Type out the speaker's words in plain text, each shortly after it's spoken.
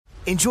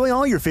Enjoy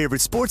all your favorite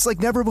sports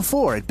like never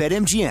before at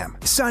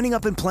BetMGM. Signing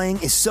up and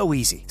playing is so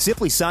easy.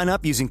 Simply sign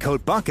up using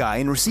code Buckeye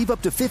and receive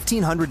up to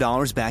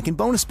 $1,500 back in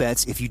bonus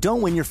bets if you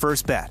don't win your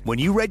first bet. When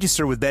you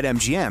register with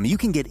BetMGM, you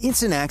can get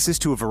instant access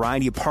to a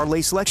variety of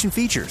parlay selection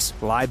features,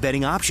 live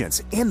betting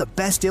options, and the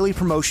best daily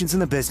promotions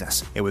in the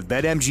business. And with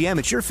BetMGM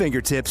at your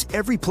fingertips,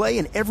 every play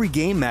and every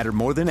game matter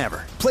more than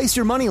ever. Place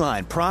your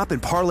moneyline, prop,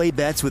 and parlay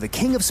bets with the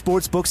king of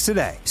sportsbooks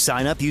today.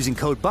 Sign up using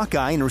code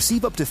Buckeye and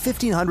receive up to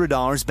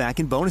 $1,500 back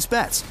in bonus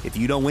bets if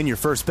you don't win your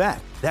first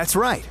bet. That's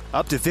right,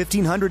 up to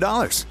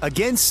 $1,500.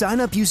 Again, sign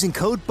up using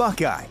code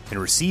Buckeye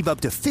and receive up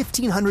to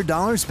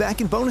 $1,500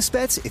 back in bonus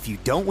bets if you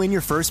don't win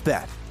your first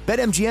bet.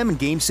 BetMGM and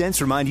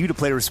GameSense remind you to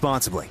play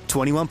responsibly.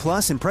 21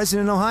 plus and present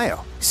in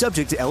Ohio.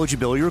 Subject to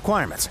eligibility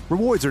requirements.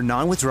 Rewards are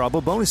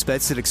non-withdrawable bonus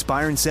bets that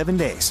expire in 7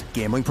 days.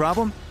 Gambling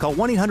problem? Call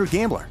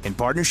 1-800-GAMBLER in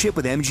partnership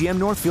with MGM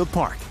Northfield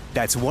Park.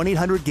 That's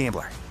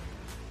 1-800-GAMBLER.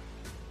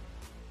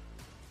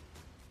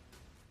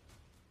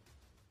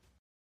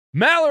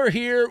 Maller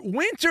here.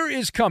 Winter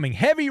is coming.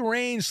 Heavy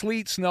rain,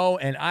 sleet, snow,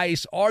 and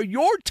ice. Are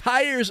your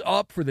tires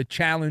up for the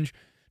challenge?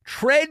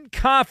 Tread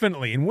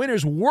confidently in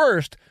winter's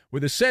worst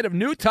with a set of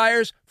new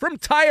tires from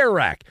Tire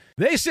Rack.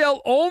 They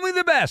sell only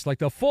the best, like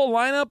the full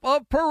lineup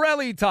of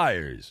Pirelli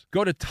tires.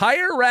 Go to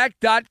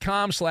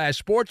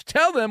TireRack.com/sports.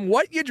 Tell them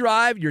what you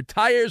drive. Your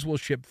tires will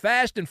ship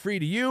fast and free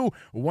to you.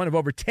 One of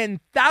over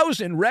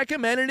 10,000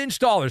 recommended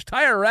installers.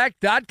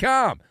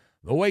 TireRack.com.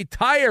 The way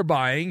tire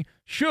buying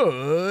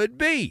should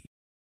be.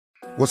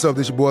 What's up,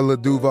 this your boy Lil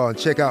Duval, and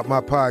check out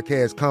my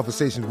podcast,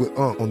 Conversations with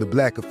Unc, on the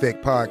Black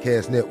Effect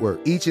Podcast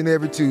Network. Each and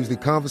every Tuesday,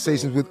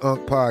 Conversations with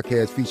Unc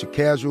podcast feature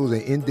casuals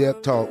and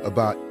in-depth talk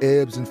about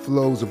ebbs and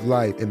flows of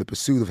life and the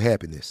pursuit of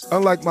happiness.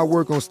 Unlike my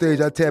work on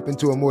stage, I tap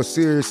into a more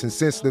serious and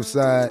sensitive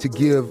side to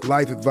give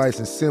life advice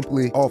and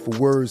simply offer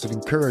words of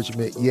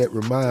encouragement, yet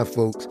remind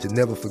folks to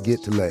never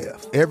forget to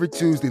laugh. Every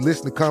Tuesday,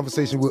 listen to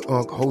Conversations with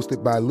Unc,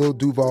 hosted by Lil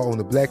Duval on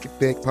the Black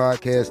Effect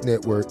Podcast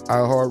Network,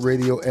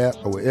 iHeartRadio app,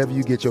 or wherever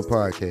you get your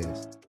podcasts.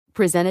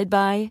 Presented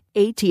by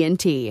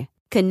AT&T.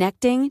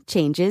 Connecting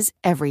changes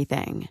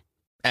everything.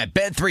 At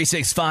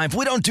Bet365,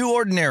 we don't do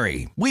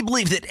ordinary. We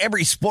believe that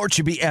every sport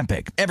should be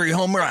epic. Every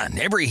home run,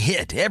 every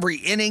hit, every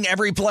inning,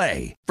 every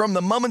play. From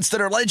the moments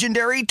that are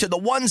legendary to the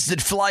ones that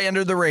fly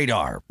under the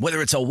radar.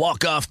 Whether it's a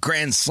walk-off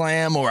grand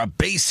slam or a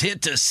base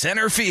hit to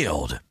center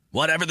field.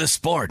 Whatever the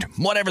sport,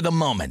 whatever the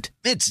moment,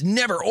 it's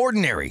never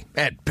ordinary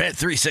at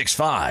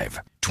Bet365.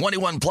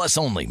 21 plus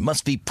only.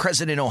 Must be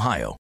present in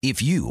Ohio.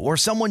 If you or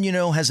someone you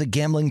know has a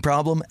gambling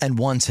problem and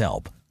wants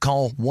help,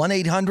 call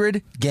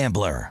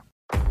 1-800-GAMBLER.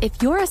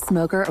 If you're a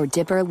smoker or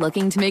dipper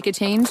looking to make a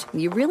change,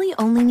 you really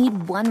only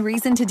need one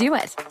reason to do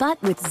it. But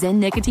with Zyn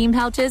nicotine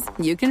pouches,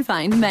 you can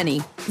find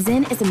many.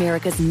 Zyn is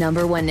America's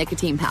 #1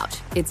 nicotine pouch.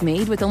 It's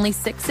made with only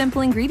 6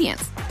 simple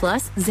ingredients.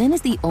 Plus, Zyn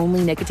is the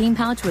only nicotine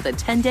pouch with a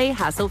 10-day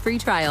hassle-free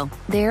trial.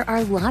 There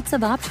are lots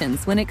of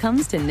options when it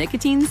comes to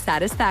nicotine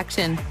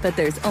satisfaction, but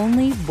there's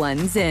only one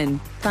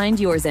Zyn. Find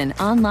your Zyn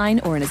online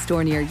or in a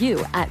store near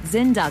you at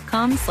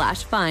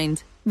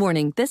zyn.com/find.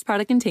 Warning, this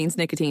product contains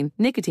nicotine.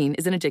 Nicotine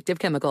is an addictive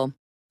chemical.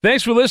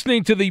 Thanks for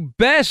listening to the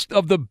Best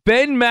of the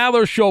Ben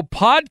Maller Show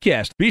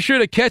podcast. Be sure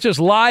to catch us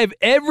live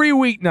every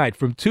weeknight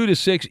from 2 to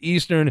 6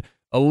 Eastern,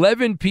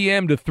 11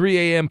 p.m. to 3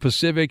 a.m.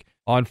 Pacific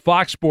on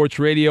Fox Sports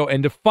Radio.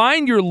 And to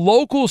find your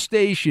local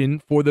station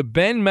for the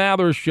Ben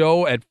Maller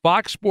Show at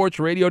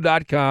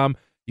foxsportsradio.com,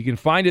 you can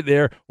find it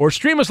there, or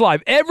stream us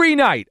live every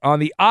night on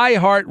the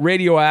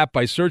iHeartRadio app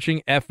by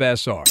searching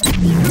FSR.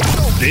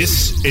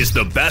 This is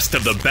the Best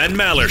of the Ben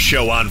Maller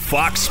Show on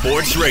Fox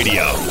Sports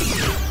Radio.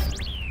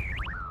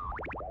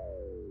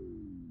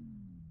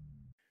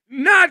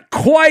 Not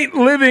quite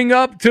living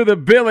up to the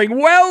billing.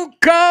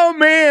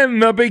 Welcome in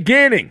the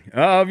beginning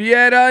of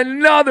yet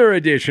another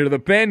edition of the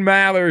Ben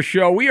Maller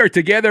Show. We are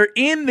together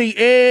in the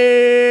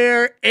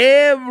air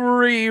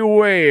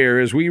everywhere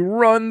as we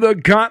run the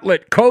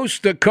gauntlet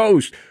coast to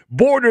coast,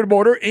 border to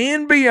border,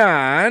 and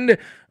beyond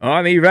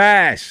on the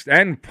vast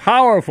and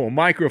powerful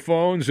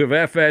microphones of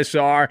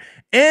FSR,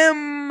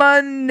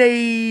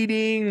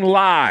 emanating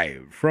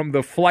live from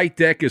the flight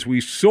deck as we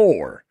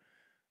soar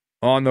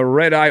on the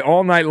red eye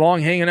all night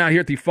long, hanging out here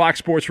at the Fox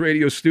Sports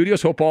Radio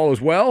studios. Hope all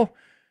is well.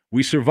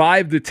 We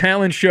survived the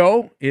talent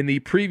show in the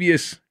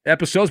previous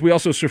episodes. We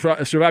also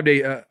survived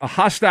a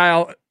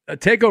hostile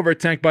takeover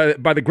attempt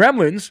by the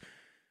Gremlins,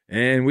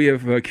 and we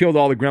have killed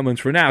all the Gremlins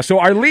for now. So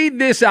our lead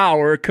this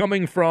hour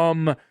coming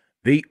from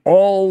the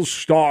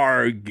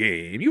All-Star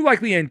Game. You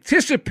likely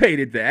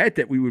anticipated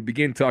that we would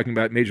begin talking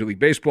about Major League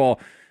Baseball.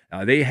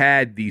 They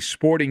had the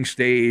sporting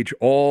stage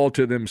all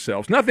to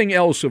themselves. Nothing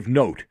else of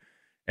note,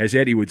 as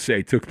Eddie would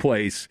say, took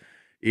place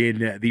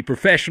in the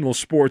professional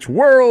sports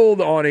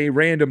world on a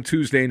random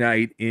Tuesday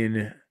night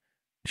in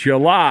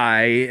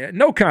July.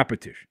 No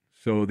competition.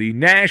 So the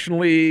National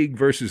League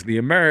versus the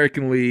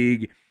American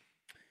League.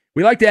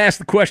 We like to ask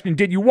the question,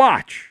 did you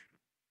watch?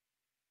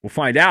 We'll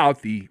find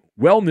out. The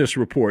wellness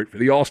report for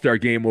the All-Star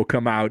Game will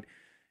come out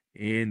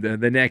in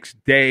the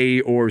next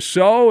day or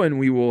so, and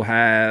we will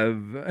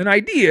have an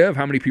idea of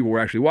how many people were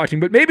actually watching.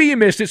 But maybe you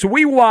missed it, so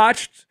we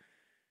watched,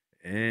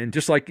 and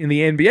just like in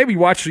the NBA, we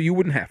watched so you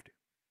wouldn't have to.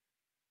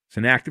 It's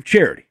an act of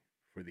charity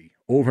for the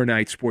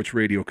overnight sports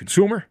radio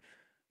consumer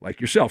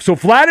like yourself. So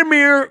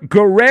Vladimir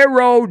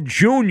Guerrero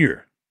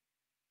Jr.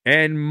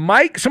 and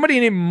somebody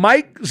named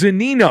Mike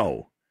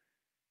Zunino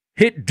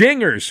hit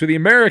dingers for the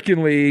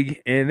American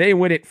League, and they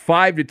win it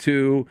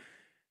 5-2.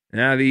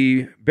 Now,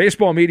 the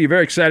baseball media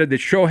very excited that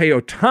Shohei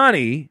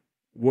Ohtani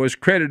was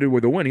credited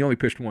with a win. He only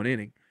pitched one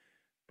inning,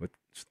 but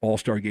it's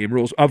All-Star game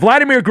rules.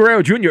 Vladimir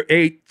Guerrero Jr.,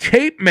 a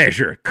tape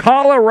measure,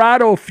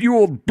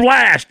 Colorado-fueled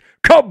blast,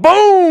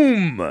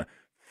 kaboom!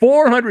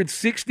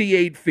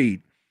 468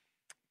 feet.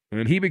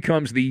 And he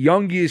becomes the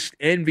youngest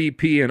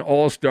MVP in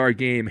All-Star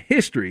game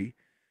history.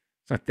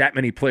 It's not that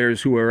many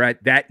players who are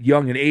at that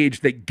young an age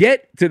that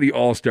get to the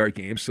All-Star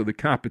game, so the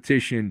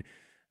competition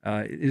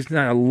is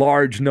not a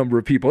large number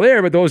of people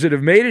there, but those that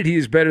have made it, he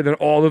is better than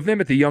all of them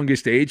at the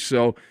youngest age.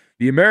 So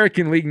the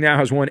American League now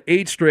has won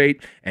 8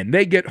 straight, and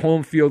they get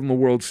home field in the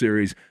World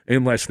Series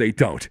unless they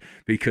don't,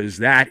 because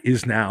that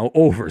is now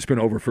over. It's been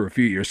over for a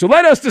few years. So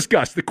let us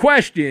discuss the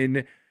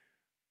question,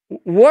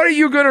 what are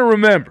you going to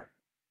remember?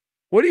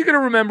 What are you going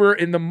to remember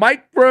in the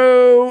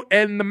micro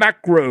and the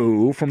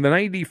macro from the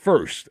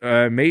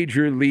 91st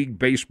Major League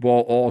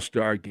Baseball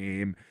All-Star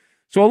Game?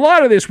 So a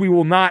lot of this we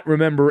will not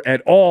remember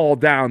at all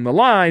down the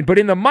line, but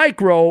in the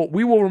micro,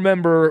 we will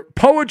remember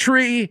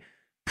poetry,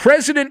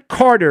 President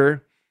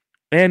Carter,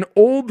 and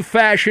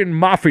old-fashioned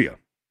mafia.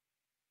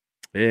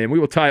 And we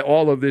will tie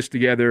all of this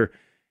together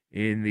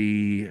in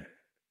the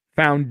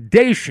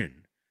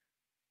foundation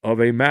of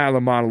a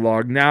Maller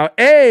monologue. Now,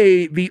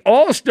 the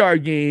All-Star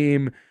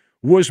Game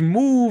was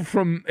moved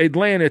from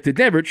Atlanta to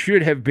Denver. It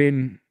should have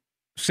been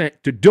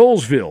sent to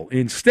Dullesville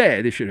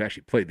instead. They should have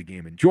actually played the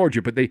game in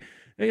Georgia, but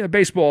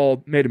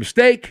baseball made a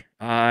mistake,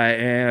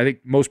 and I think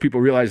most people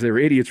realize they were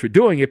idiots for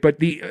doing it. But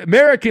the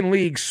American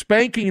League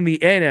spanking the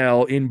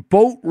NL in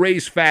boat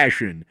race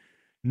fashion,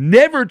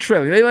 never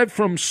trailing. They went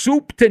from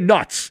soup to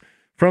nuts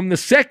from the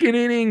second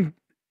inning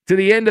to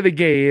the end of the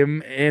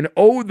game, and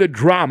the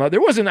drama. There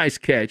was a nice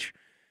catch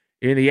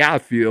in the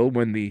outfield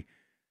when the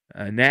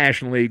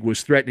National League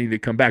was threatening to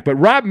come back. But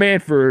Rob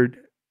Manfred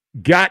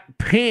got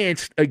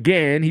pantsed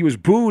again. He was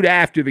booed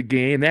after the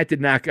game. That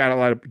did not get a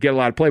lot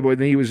of play. But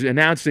when he was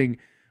announcing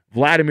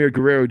Vladimir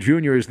Guerrero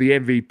Jr. as the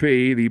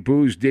MVP, the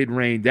boos did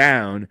rain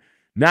down.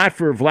 Not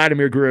for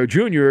Vladimir Guerrero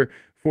Jr.,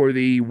 for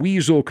the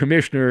weasel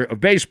commissioner of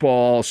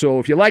baseball. So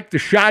if you like the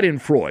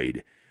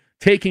schadenfreude,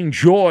 taking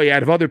joy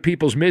out of other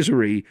people's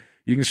misery,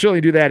 you can certainly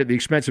do that at the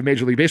expense of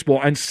Major League Baseball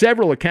on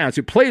several accounts.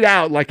 It played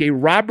out like a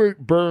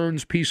Robert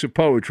Burns piece of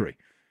poetry.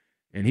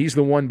 And he's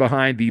the one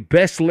behind the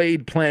best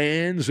laid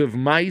plans of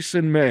mice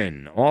and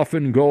men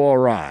often go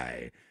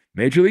awry.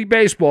 Major League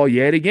Baseball,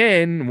 yet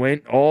again,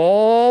 went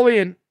all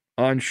in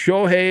on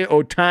Shohei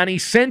Ohtani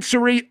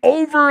sensory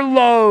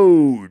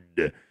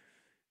overload.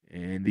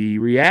 And the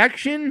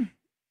reaction,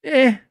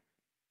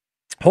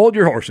 hold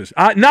your horses.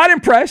 Not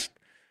impressed.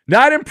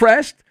 Not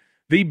impressed.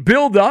 The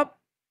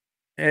build-up,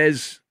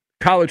 as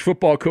college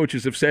football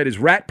coaches have said, is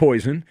rat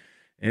poison.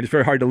 And it's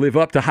very hard to live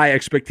up to high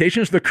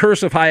expectations. The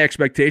curse of high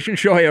expectations.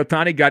 Shohei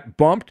Ohtani got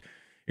bumped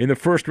in the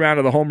first round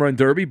of the Home Run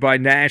Derby by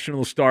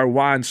national star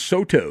Juan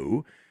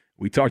Soto.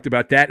 We talked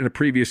about that in a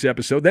previous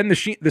episode. Then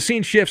the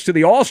scene shifts to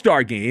the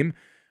All-Star game.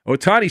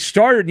 Ohtani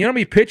started, you know how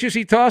many pitches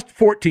he tossed?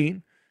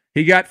 14.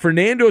 He got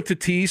Fernando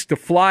Tatis to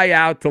fly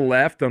out to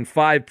left on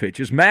 5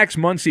 pitches. Max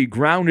Muncy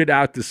grounded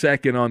out to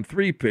second on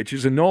 3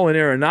 pitches. And Nolan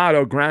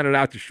Arenado grounded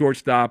out to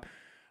shortstop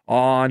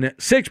on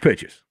 6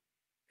 pitches.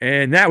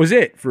 And that was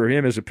it for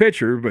him as a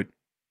pitcher, but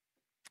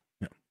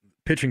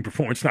pitching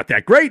performance not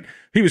that great.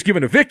 He was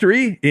given a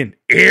victory, in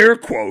air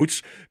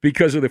quotes,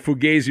 because of the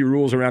Fugazi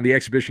rules around the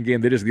exhibition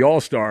game that is the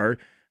All-Star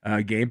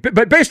game.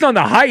 But based on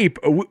the hype,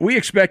 we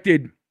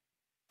expected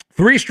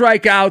 3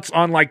 strikeouts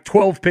on like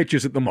 12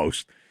 pitches at the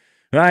most.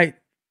 Right?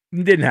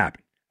 Didn't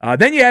happen.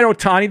 Then you had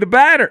Ohtani, the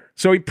batter.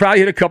 So he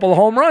probably hit a couple of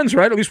home runs,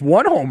 right? At least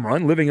one home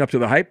run, living up to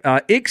the hype.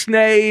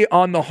 Ixnay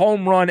on the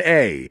home run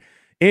A.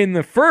 In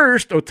the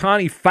first,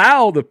 Ohtani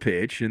fouled a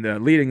pitch in the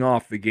leading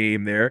off the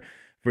game there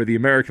for the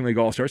American League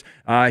All-Stars.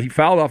 He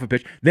fouled off a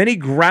pitch. Then he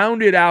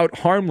grounded out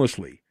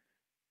harmlessly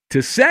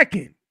to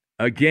second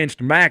against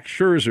Max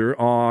Scherzer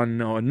on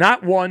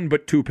not 1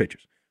 but 2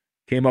 pitches.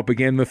 Came up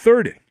again in the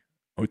third inning.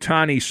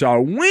 Ohtani saw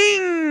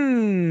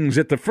wings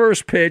at the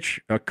first pitch,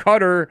 a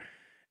cutter,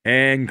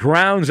 and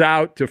grounds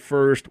out to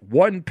first,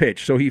 1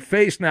 pitch. So he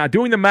faced, now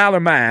doing the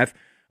Maller math,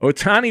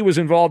 Ohtani was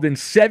involved in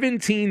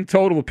 17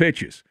 total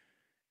pitches.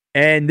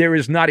 And there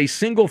is not a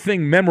single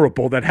thing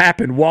memorable that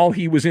happened while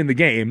he was in the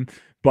game.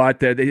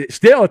 But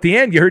still, at the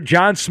end, you heard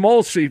John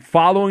Smoltz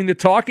following the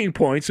talking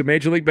points of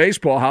Major League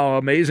Baseball, how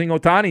amazing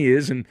Ohtani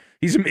is. And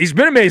he's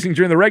been amazing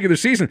during the regular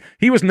season.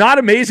 He was not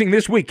amazing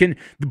this week. And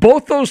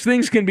both those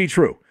things can be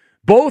true.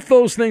 Both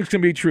those things can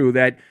be true,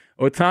 that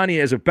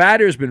Ohtani as a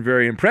batter has been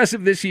very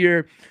impressive this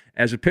year.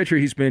 As a pitcher,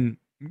 he's been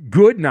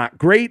good, not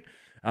great.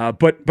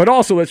 But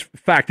also let's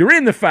factor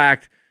in the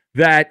fact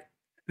that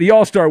the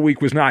All-Star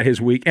week was not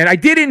his week. And I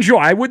did enjoy,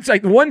 I would say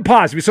one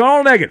positive. It's not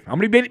all negative. I'm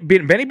going to be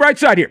Benny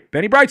Brightside here.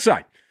 Benny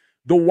Brightside.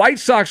 The White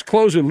Sox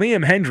closer,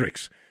 Liam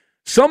Hendriks.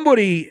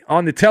 Somebody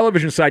on the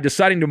television side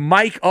deciding to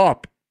mic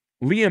up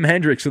Liam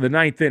Hendriks in the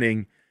ninth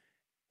inning,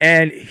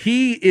 and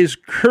he is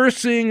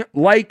cursing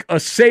like a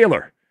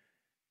sailor.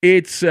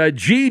 It's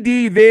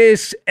GD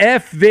this,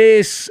 F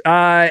this,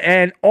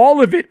 and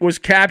all of it was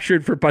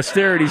captured for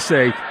posterity's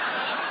sake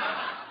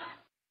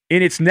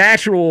in its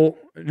natural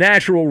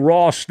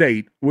raw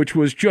state, which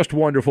was just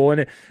wonderful.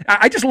 And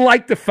I just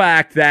like the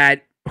fact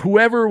that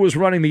whoever was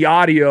running the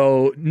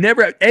audio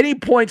never at any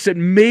point said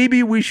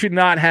maybe we should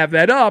not have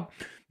that up.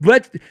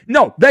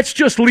 Let's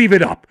just leave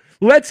it up.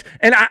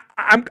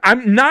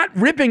 I'm not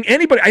ripping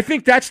anybody. I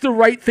think that's the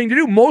right thing to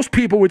do. Most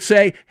people would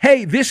say,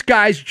 hey, this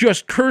guy's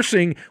just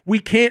cursing. We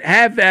can't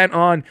have that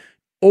on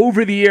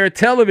over-the-air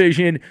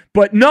television.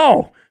 But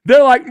no,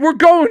 they're like, we're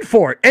going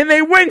for it. And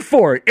they went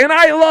for it. And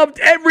I loved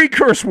every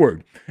curse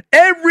word.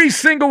 Every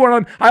single one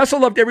of them. I also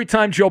loved every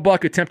time Joe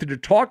Buck attempted to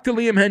talk to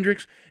Liam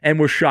Hendriks and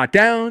was shot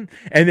down.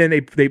 And then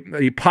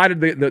they potted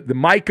the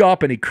mic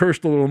up and he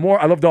cursed a little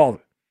more. I loved all of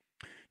it.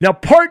 Now,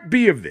 part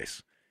B of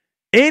this,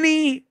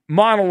 any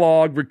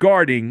monologue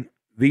regarding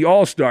the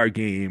All-Star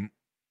game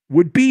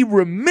would be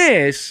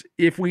remiss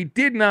if we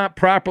did not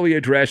properly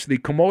address the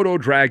Komodo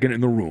dragon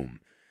in the room.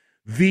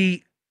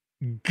 The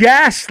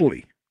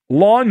ghastly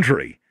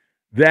laundry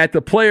that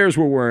the players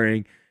were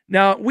wearing.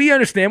 Now, we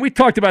understand, we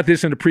talked about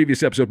this in a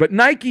previous episode, but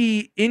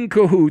Nike, in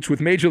cahoots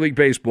with Major League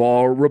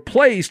Baseball,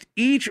 replaced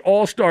each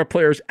All-Star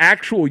player's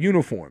actual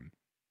uniform,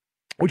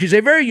 which is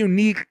a very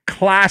unique,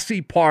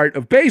 classy part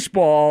of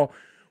baseball,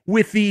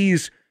 with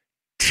these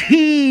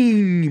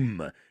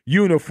team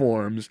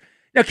uniforms.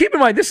 Now, keep in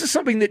mind, this is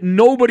something that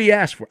nobody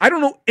asked for. I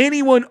don't know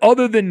anyone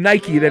other than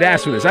Nike that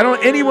asked for this. I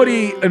don't know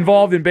anybody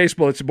involved in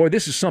baseball that said, boy,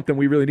 this is something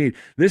we really need.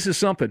 This is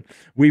something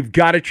we've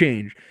got to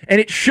change.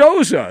 And it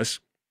shows us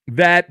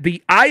that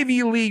the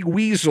Ivy League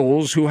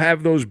weasels who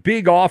have those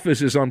big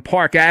offices on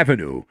Park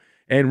Avenue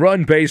and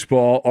run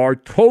baseball are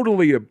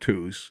totally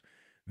obtuse.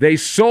 They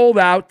sold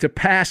out to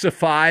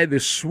pacify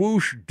the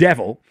swoosh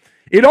devil.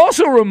 It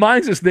also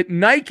reminds us that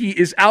Nike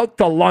is out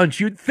to lunch.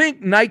 You'd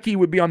think Nike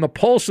would be on the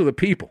pulse of the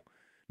people,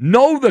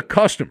 know the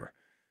customer.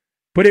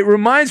 But it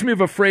reminds me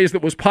of a phrase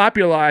that was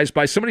popularized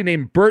by somebody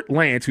named Burt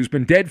Lance, who's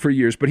been dead for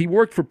years, but he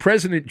worked for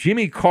President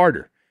Jimmy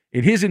Carter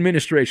in his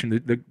administration,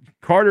 the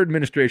Carter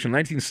administration,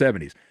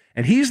 1970s.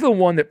 And he's the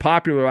one that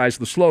popularized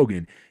the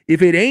slogan,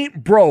 if it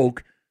ain't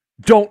broke,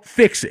 don't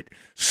fix it.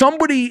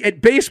 Somebody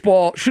at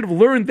baseball should have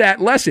learned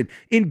that lesson.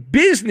 In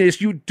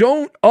business, you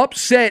don't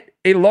upset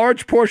a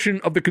large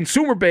portion of the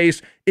consumer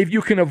base if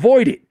you can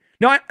avoid it.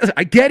 Now,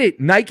 I get it.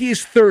 Nike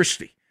is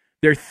thirsty.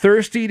 They're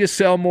thirsty to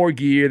sell more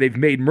gear. They've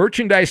made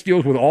merchandise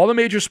deals with all the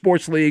major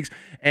sports leagues,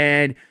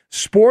 and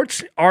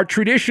sports are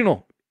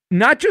traditional.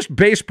 Not just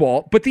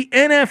baseball, but the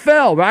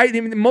NFL, right? I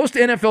mean, most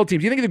NFL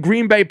teams. You think the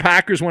Green Bay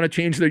Packers want to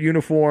change their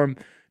uniform?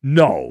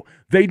 No,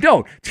 they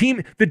don't.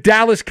 The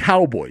Dallas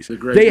Cowboys. The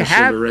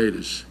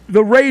Raiders.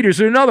 The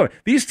Raiders are another.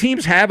 These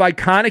teams have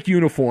iconic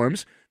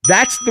uniforms.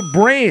 That's the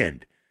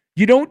brand.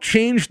 You don't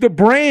change the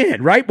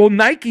brand, right? Well,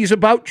 Nike's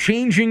about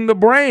changing the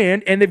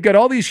brand, and they've got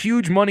all these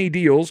huge money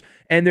deals,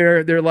 and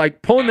they're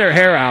like pulling their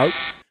hair out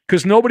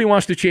because nobody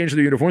wants to change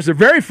their uniforms. They're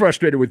very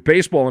frustrated with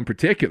baseball in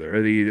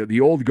particular,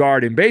 the old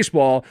guard in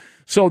baseball.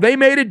 So they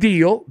made a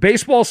deal.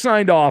 Baseball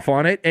signed off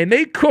on it, and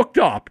they cooked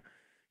up.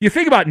 You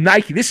think about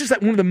Nike. This is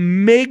like one of the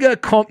mega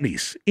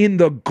companies in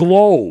the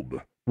globe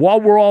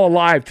while we're all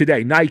alive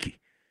today, Nike.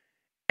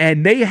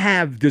 And they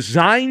have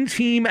design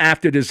team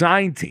after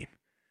design team.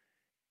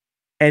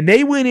 And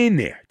they went in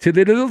there to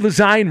the little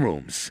design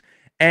rooms,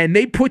 and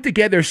they put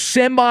together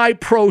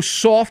semi-pro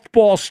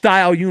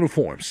softball-style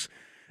uniforms.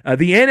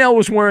 The NL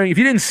was wearing, if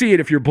you didn't see it,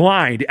 if you're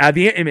blind, and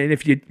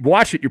if you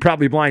watch it, you're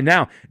probably blind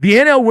now. The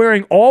NL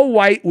wearing all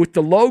white with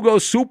the logo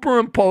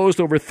superimposed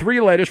over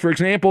 3 letters. For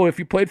example, if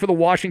you played for the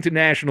Washington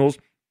Nationals,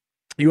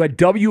 you had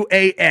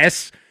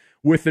WAS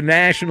with the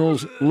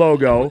Nationals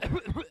logo,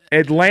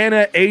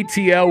 Atlanta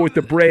ATL with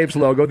the Braves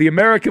logo. The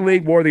American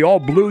League wore the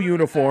all-blue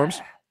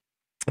uniforms.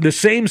 The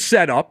same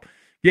setup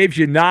gave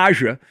you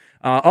nausea.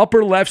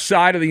 Upper left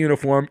side of the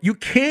uniform. You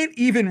can't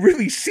even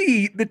really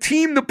see the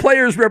team the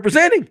player's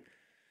representing.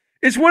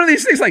 It's one of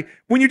these things like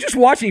when you're just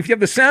watching, if you have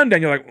the sound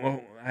down, you're like,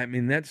 well, I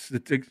mean, that's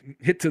a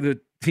hit to the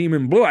team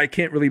in blue. I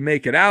can't really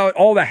make it out.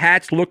 All the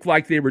hats looked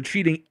like they were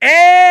cheating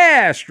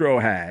Astro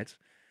hats.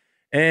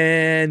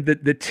 And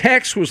the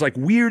text was like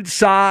weird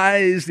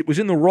sized. It was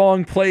in the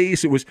wrong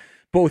place. It was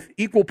both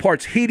equal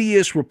parts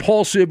hideous,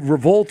 repulsive,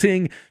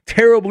 revolting,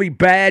 terribly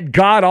bad,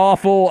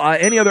 god-awful,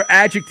 any other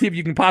adjective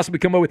you can possibly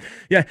come up with.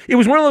 Yeah, it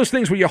was one of those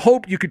things where you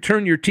hope you could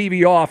turn your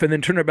TV off and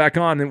then turn it back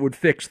on and it would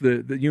fix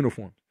the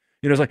uniform.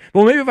 You know, it's like,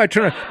 well, maybe if I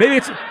turn it, maybe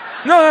it's,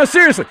 no,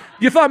 seriously.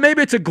 You thought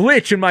maybe it's a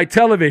glitch in my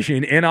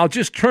television and I'll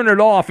just turn it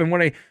off, and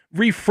when I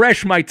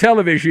refresh my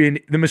television,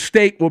 the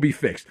mistake will be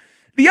fixed.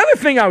 The other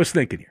thing I was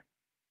thinking here,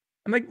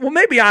 I'm like, well,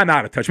 maybe I'm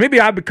out of touch. Maybe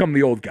I've become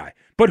the old guy.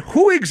 But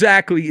who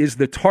exactly is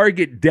the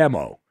target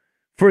demo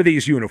for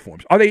these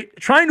uniforms? Are they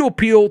trying to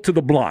appeal to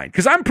the blind?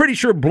 Because I'm pretty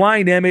sure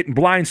Blind Emmett and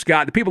Blind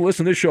Scott, the people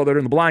listening to this show that are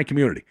in the blind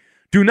community,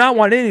 do not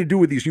want anything to do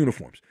with these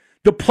uniforms.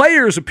 The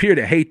players appear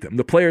to hate them,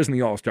 the players in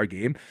the All-Star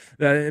game.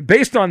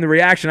 Based on the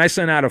reaction, I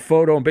sent out a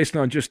photo, and based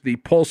on just the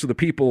pulse of the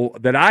people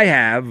that I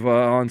have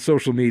on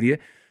social media,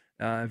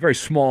 very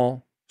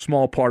small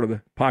part of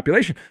the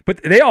population,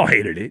 but they all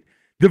hated it.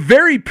 The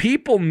very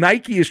people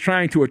Nike is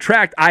trying to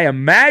attract, I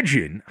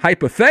imagine,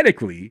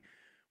 hypothetically,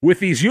 with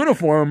these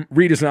uniform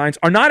redesigns,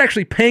 are not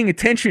actually paying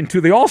attention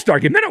to the All-Star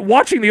game. They're not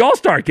watching the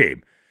All-Star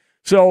game.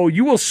 So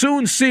you will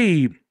soon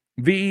see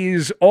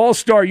these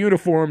All-Star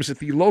uniforms at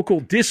the local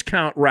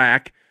discount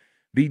rack,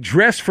 the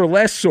Dress for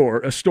Less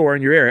store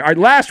in your area. All right,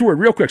 last word,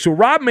 real quick. So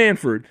Rob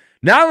Manfred,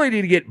 not only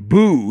did he get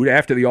booed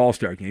after the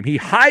All-Star game, he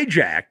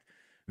hijacked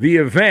the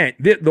event,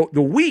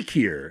 the week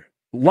here,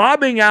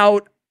 lobbing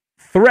out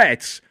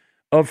threats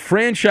of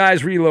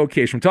franchise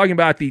relocation. I'm talking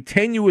about the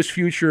tenuous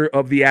future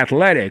of the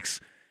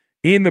Athletics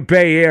in the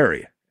Bay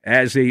Area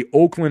as a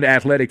Oakland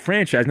Athletic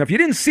franchise. Now, if you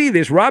didn't see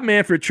this, Rob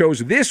Manfred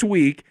chose this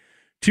week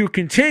to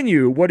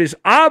continue what is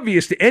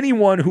obvious to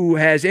anyone who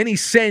has any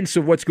sense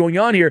of what's going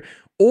on here,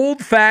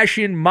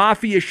 old-fashioned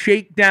mafia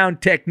shakedown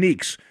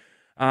techniques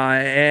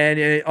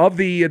and of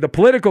the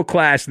political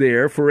class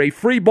there for a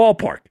free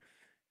ballpark.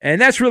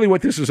 And that's really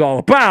what this is all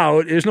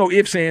about. There's no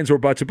ifs, ands, or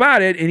buts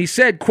about it. And he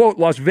said, quote,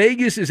 Las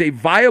Vegas is a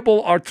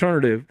viable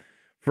alternative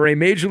for a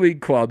major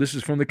league club. This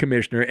is from the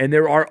commissioner. And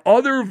there are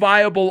other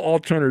viable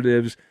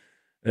alternatives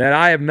that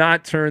I have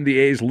not turned the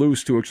A's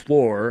loose to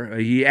explore.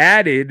 He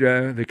added,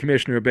 the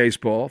commissioner of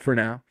baseball for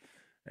now,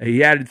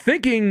 he added,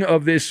 thinking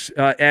of this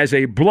as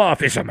a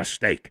bluff is a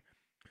mistake.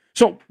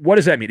 So what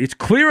does that mean? It's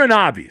clear and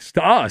obvious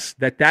to us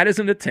that is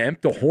an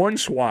attempt to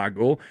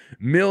hornswoggle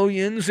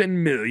millions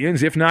and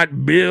millions, if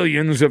not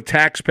billions of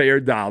taxpayer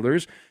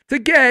dollars to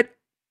get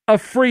a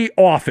free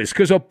office,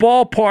 because a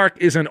ballpark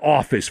is an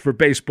office for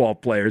baseball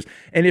players.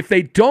 And if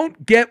they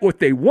don't get what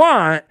they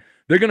want,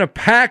 they're going to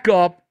pack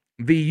up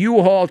the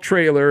U-Haul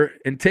trailer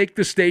and take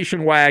the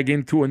station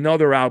wagon to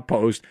another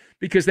outpost,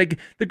 because the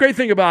great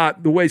thing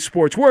about the way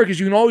sports work is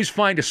you can always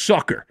find a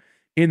sucker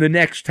in the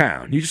next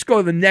town. You just go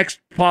to the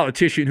next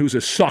politician who's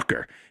a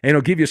sucker, and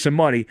he'll give you some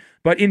money.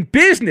 But in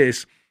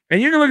business,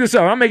 and you can look this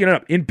up, I'm making it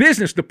up. In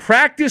business, the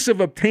practice of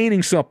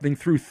obtaining something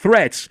through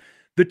threats,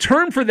 the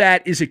term for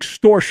that is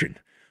extortion.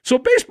 So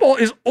baseball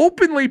is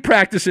openly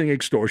practicing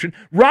extortion.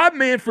 Rob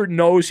Manfred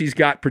knows he's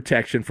got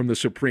protection from the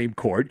Supreme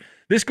Court.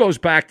 This goes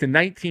back to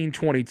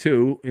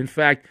 1922. In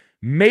fact,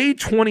 May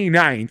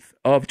 29th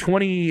of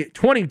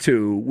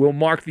 2022 will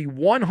mark the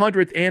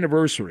 100th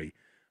anniversary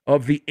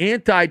of the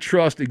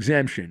antitrust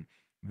exemption.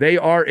 They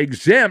are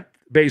exempt,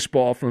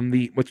 baseball, from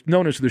what's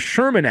known as the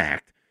Sherman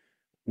Act,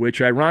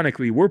 which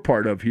ironically we're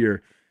part of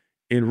here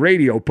in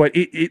radio, but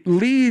it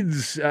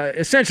leads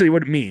essentially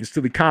what it means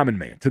to the common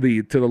man, to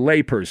the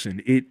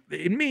layperson.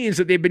 It means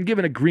that they've been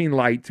given a green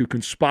light to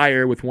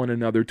conspire with one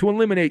another to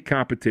eliminate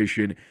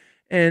competition,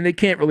 and they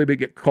can't really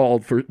get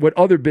called for what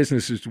other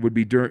businesses would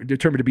be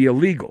determined to be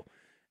illegal.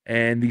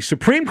 And the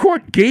Supreme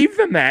Court gave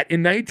them that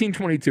in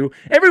 1922.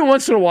 Every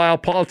once in a while,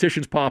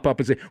 politicians pop up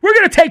and say, we're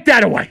going to take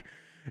that away.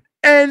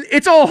 And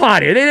it's all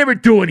hot air. They never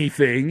do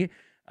anything.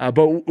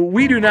 But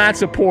we do not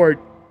support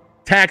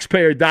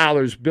taxpayer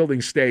dollars building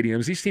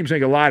stadiums. These teams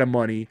make a lot of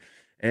money,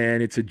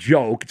 and it's a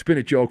joke. It's been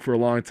a joke for a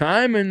long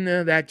time, and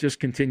that just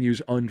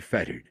continues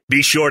unfettered.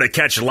 Be sure to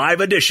catch live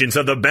editions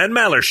of the Ben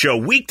Maller Show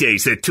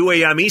weekdays at 2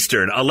 a.m.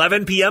 Eastern,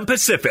 11 p.m.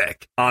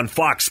 Pacific on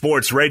Fox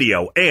Sports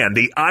Radio and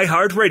the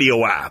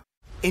iHeartRadio app.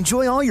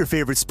 Enjoy all your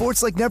favorite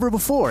sports like never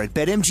before at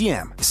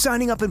BetMGM.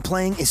 Signing up and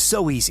playing is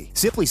so easy.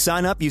 Simply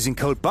sign up using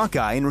code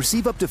Buckeye and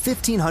receive up to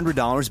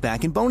 $1,500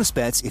 back in bonus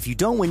bets if you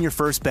don't win your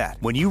first bet.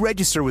 When you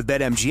register with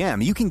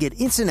BetMGM, you can get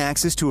instant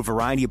access to a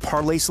variety of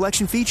parlay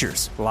selection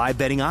features, live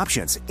betting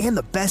options, and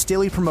the best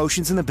daily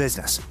promotions in the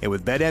business. And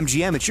with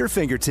BetMGM at your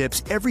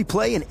fingertips, every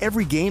play and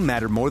every game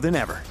matter more than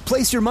ever.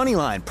 Place your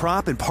moneyline,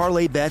 prop, and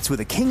parlay bets with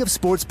the king of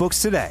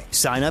sportsbooks today.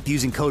 Sign up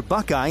using code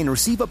Buckeye and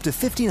receive up to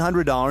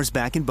 $1,500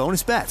 back in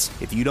bonus bets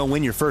if you don't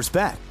win your first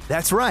bet.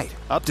 That's right,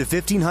 up to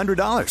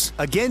 $1,500.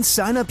 Again,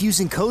 sign up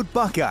using code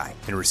Buckeye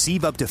and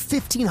receive up to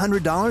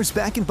 $1,500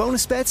 back in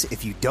bonus bets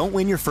if you don't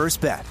win your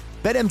first bet.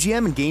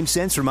 BetMGM and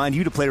GameSense remind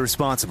you to play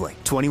responsibly.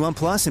 21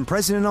 plus and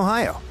present in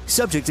Ohio.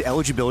 Subject to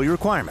eligibility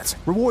requirements.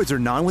 Rewards are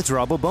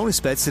non-withdrawable bonus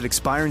bets that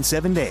expire in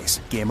 7 days.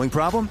 Gambling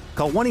problem?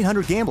 Call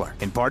 1-800-GAMBLER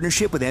in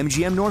partnership with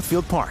MGM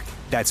Northfield Park.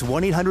 That's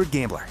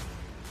 1-800-GAMBLER.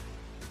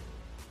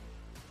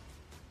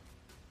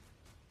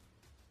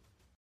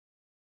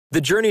 The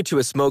journey to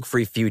a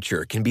smoke-free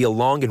future can be a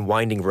long and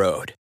winding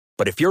road.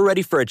 But if you're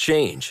ready for a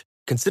change,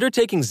 consider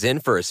taking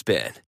Zyn for a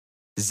spin.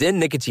 Zyn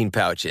nicotine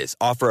pouches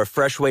offer a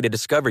fresh way to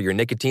discover your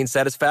nicotine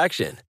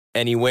satisfaction.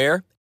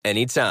 Anywhere,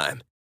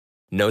 anytime.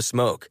 No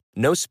smoke,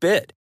 no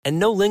spit, and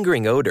no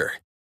lingering odor.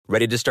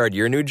 Ready to start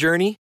your new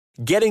journey?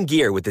 Get in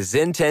gear with the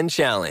Zyn 10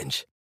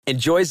 Challenge.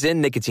 Enjoy Zyn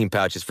nicotine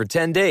pouches for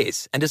 10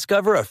 days and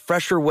discover a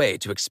fresher way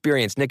to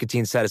experience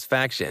nicotine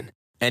satisfaction.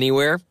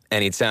 Anywhere,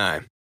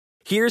 anytime.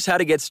 Here's how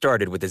to get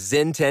started with the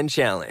Zyn 10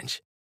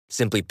 Challenge.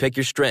 Simply pick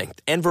your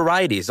strength and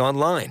varieties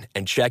online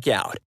and check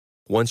out.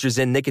 Once your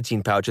Zyn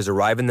nicotine pouches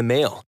arrive in the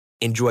mail,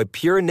 enjoy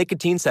pure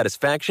nicotine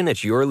satisfaction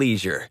at your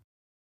leisure.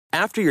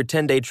 After your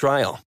 10-day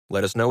trial,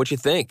 let us know what you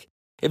think.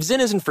 If Zyn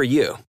isn't for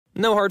you,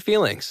 no hard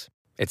feelings.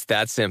 It's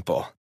that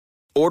simple.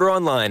 Order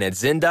online at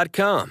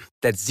Zyn.com.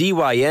 That's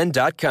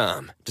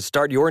ZYN.com to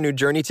start your new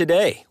journey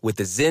today with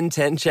the Zyn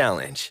 10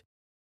 Challenge.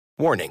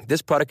 Warning,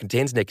 this product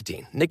contains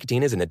nicotine.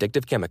 Nicotine is an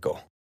addictive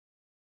chemical.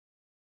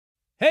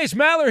 Hey, it's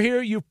Maller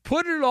here. You've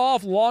put it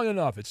off long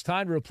enough. It's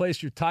time to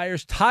replace your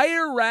tires.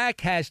 Tire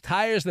Rack has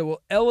tires that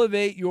will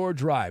elevate your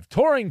drive.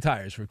 Touring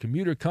tires for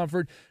commuter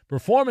comfort,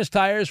 performance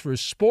tires for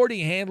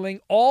sporty handling,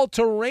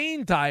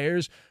 all-terrain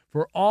tires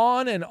for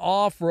on- and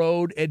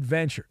off-road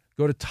adventure.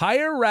 Go to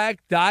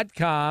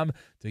TireRack.com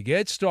to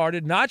get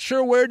started. Not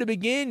sure where to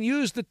begin?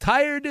 Use the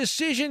Tire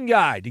Decision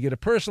Guide to get a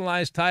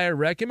personalized tire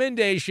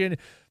recommendation.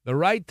 The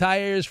right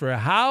tires for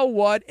how,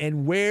 what,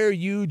 and where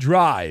you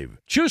drive.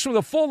 Choose from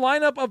the full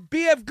lineup of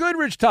BF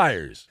Goodrich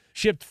tires.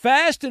 Shipped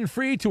fast and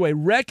free to a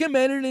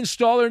recommended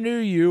installer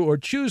near you, or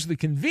choose the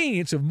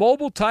convenience of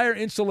mobile tire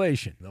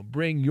installation. They'll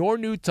bring your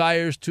new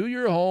tires to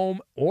your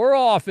home or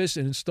office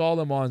and install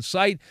them on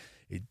site.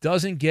 It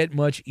doesn't get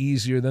much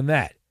easier than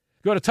that.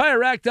 Go to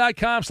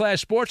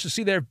TireRack.com/sports to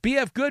see their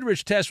BF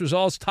Goodrich test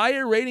results,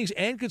 tire ratings,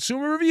 and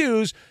consumer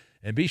reviews.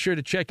 And be sure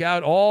to check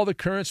out all the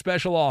current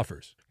special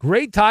offers.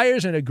 Great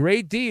tires and a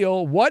great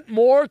deal. What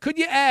more could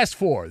you ask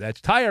for? That's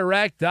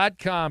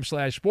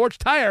TireRack.com/sports.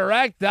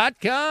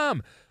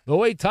 TireRack.com. The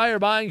way tire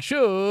buying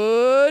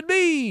should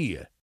be.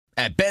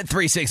 At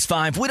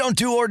Bet365, we don't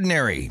do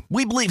ordinary.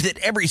 We believe that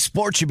every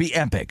sport should be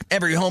epic.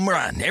 Every home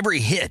run, every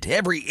hit,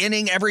 every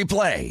inning, every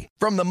play.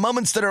 From the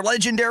moments that are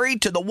legendary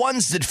to the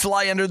ones that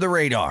fly under the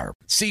radar.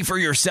 See for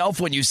yourself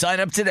when you sign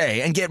up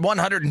today and get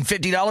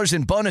 $150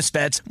 in bonus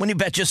bets when you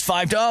bet just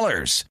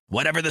 $5.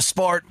 Whatever the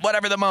sport,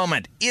 whatever the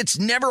moment, it's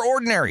never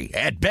ordinary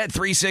at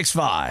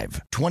Bet365.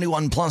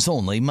 21 plus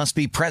only. Must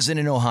be present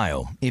in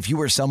Ohio. If you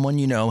or someone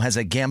you know has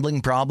a gambling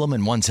problem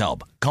and wants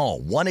help, call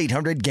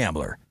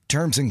 1-800-GAMBLER.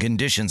 Terms and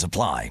conditions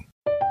apply.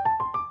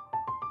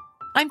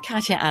 I'm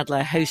Katya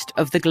Adler, host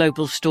of The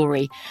Global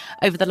Story.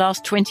 Over the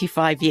last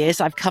 25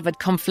 years, I've covered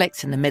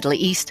conflicts in the Middle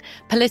East,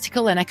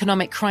 political and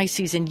economic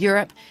crises in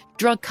Europe,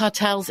 drug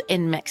cartels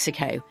in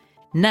Mexico.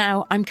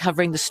 Now I'm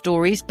covering the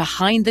stories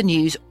behind the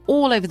news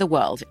all over the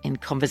world in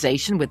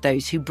conversation with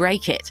those who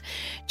break it.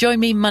 Join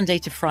me Monday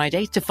to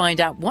Friday to find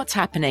out what's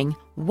happening,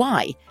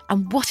 why,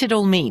 and what it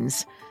all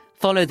means.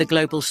 Follow The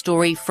Global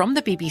Story from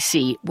the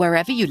BBC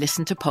wherever you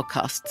listen to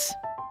podcasts.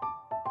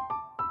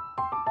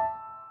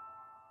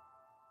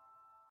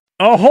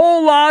 A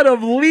whole lot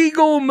of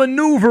legal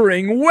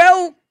maneuvering.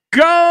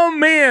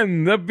 Welcome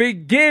in the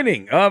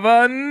beginning of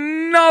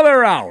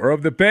another hour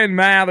of the Ben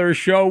Maller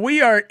Show. We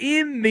are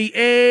in the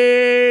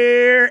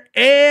air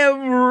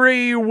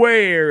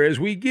everywhere as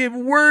we give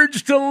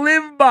words to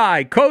live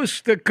by,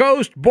 coast to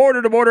coast,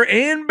 border to border,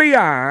 and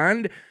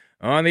beyond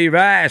on the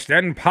vast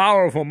and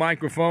powerful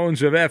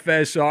microphones of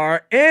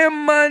FSR,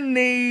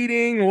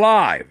 emanating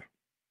live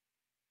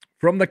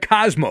from the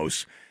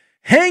cosmos.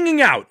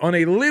 Hanging out on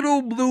a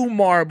little blue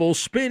marble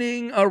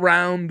spinning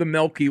around the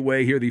Milky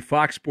Way here, the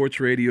Fox Sports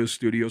Radio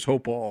studios.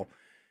 Hope all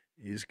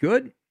is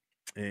good.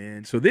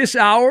 And so this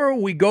hour,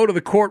 we go to the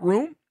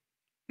courtroom.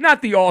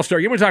 Not the All-Star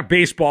game. We're talking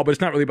baseball, but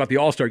it's not really about the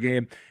All-Star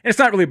game. And it's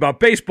not really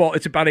about baseball.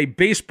 It's about a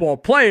baseball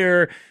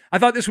player. I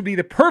thought this would be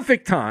the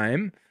perfect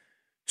time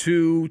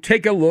to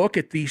take a look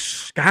at the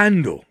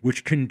scandal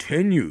which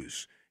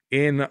continues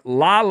in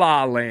La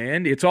La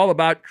Land. It's all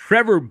about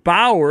Trevor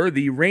Bauer,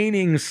 the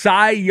reigning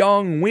Cy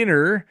Young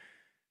winner.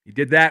 He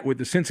did that with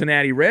the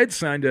Cincinnati Reds,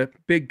 signed a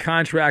big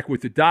contract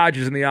with the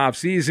Dodgers in the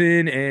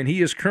offseason, and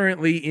he is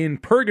currently in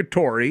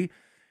purgatory.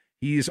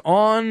 He's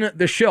on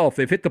the shelf.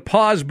 They've hit the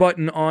pause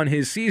button on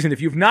his season.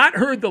 If you've not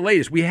heard the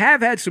latest, we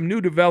have had some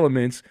new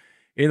developments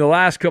in the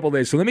last couple of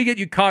days. So let me get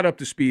you caught up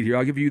to speed here.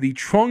 I'll give you the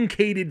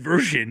truncated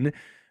version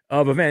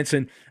of events,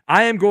 and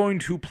I am going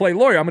to play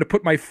lawyer. I'm going to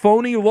put my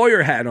phony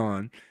lawyer hat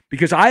on,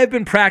 because I have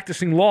been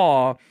practicing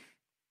law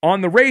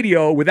on the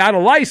radio without a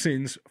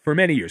license for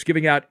many years,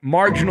 giving out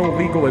marginal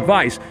legal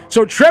advice.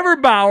 So Trevor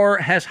Bauer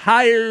has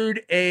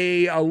hired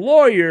a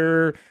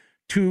lawyer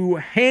to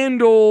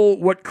handle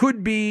what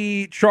could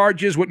be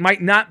charges, what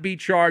might not be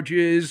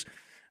charges.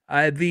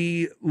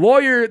 The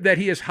lawyer that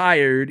he has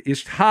hired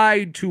is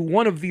tied to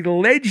one of the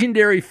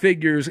legendary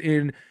figures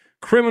in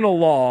criminal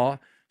law,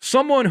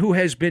 someone who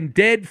has been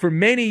dead for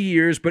many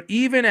years, but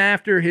even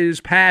after his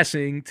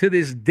passing, to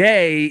this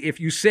day, if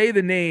you say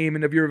the name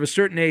and if you're of a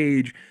certain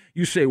age,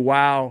 you say,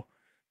 wow,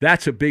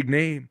 that's a big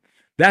name.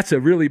 That's a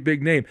really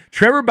big name.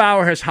 Trevor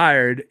Bauer has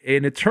hired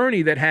an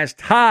attorney that has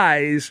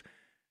ties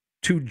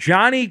to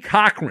Johnny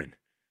Cochran,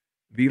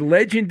 the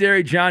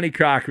legendary Johnny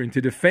Cochran, to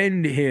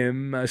defend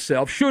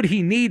himself, should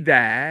he need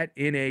that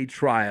in a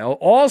trial.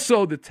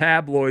 Also, the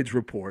tabloids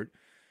report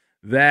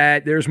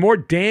that there's more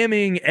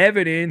damning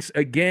evidence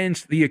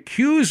against the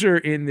accuser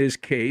in this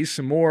case.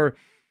 Some more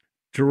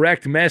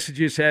direct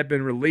messages have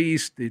been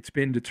released. It's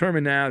been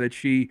determined now that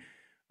she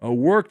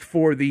worked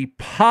for the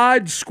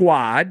Pod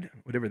Squad,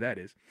 whatever that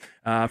is,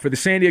 for the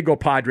San Diego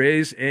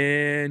Padres,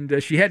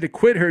 and she had to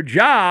quit her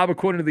job.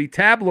 According to the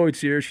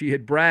tabloids here, she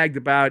had bragged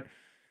about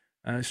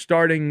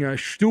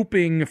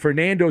stooping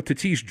Fernando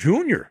Tatis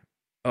Jr.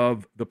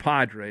 of the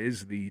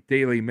Padres, the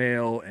Daily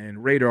Mail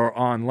and Radar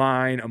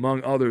Online,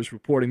 among others,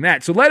 reporting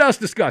that. So let us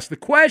discuss the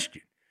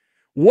question.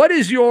 What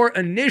is your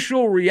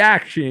initial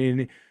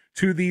reaction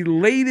to the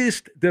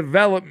latest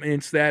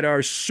developments that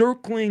are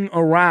circling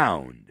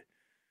around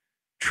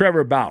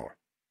Trevor Bauer?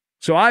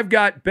 So I've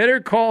got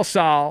Better Call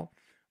Saul,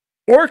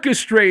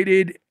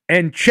 Orchestrated,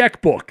 and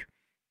Checkbook.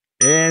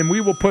 And we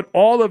will put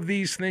all of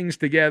these things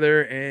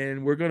together,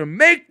 and we're going to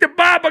make the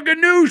Baba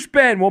Ganoush,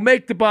 Ben. We'll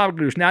make the Baba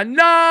Ganoush. Now,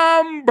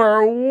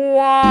 number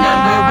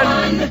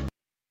one.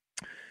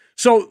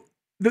 So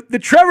the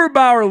Trevor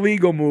Bauer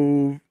legal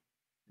move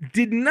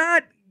did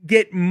not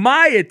get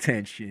my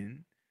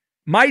attention.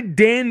 My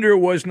dander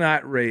was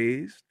not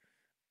raised.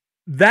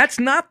 That's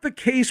not the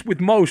case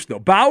with most, though.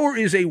 Bauer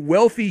is a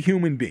wealthy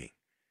human being.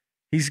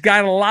 He's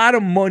got a lot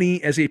of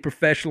money as a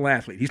professional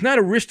athlete. He's not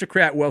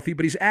aristocrat wealthy,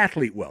 but he's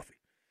athlete wealthy.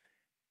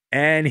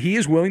 And he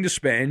is willing to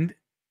spend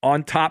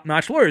on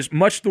top-notch lawyers,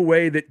 much the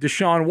way that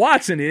Deshaun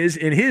Watson is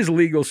in his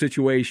legal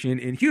situation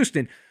in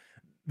Houston.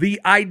 The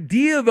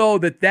idea, though,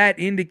 that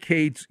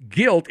indicates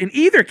guilt, in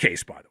either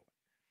case, by the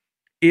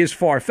way, is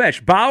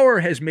far-fetched. Bauer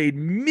has made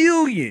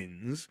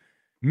millions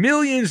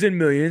and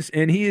millions,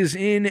 and he is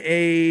in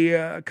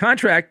a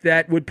contract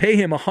that would pay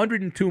him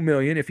 $102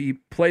 million if he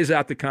plays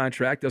out the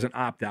contract, doesn't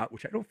opt out,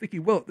 which I don't think he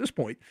will at this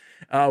point,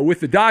 with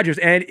the Dodgers.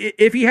 And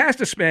if he has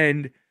to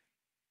spend,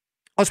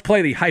 let's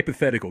play the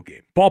hypothetical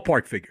game,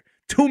 ballpark figure,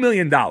 $2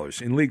 million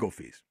in legal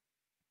fees,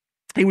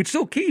 he would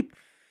still keep,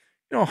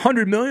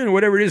 $100 million or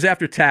whatever it is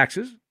after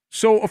taxes.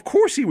 So of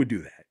course he would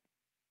do that.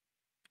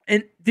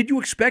 And did you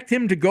expect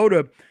him to go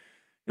to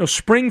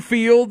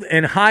Springfield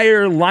and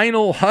hire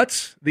Lionel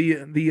Hutz,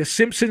 the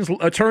Simpsons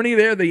attorney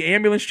there, the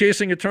ambulance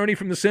chasing attorney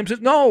from The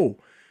Simpsons? No.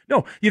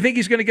 You think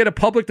he's going to get a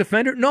public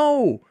defender?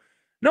 No.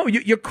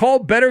 You call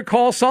Better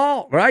Call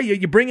Saul, right?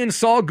 You bring in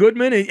Saul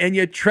Goodman and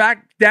you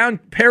track down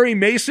Perry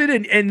Mason,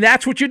 and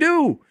that's what you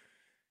do.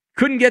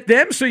 Couldn't get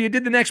them, so you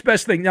did the next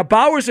best thing. Now,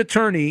 Bauer's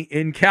attorney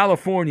in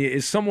California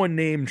is someone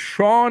named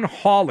Sean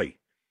Hawley.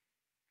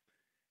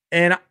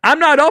 And I'm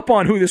not up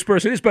on who this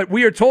person is, but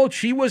we are told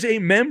she was a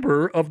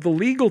member of the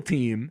legal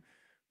team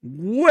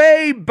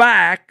way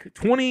back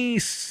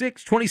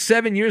 26,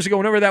 27 years ago,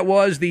 whenever that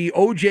was, the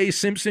O.J.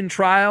 Simpson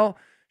trial.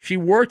 She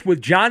worked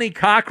with Johnny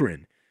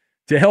Cochran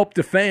to help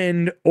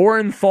defend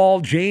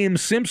Orenthal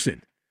James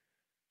Simpson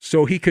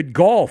so he could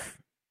golf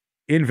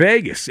in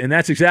Vegas. And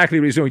that's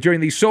exactly what he's doing during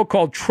the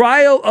so-called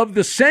trial of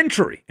the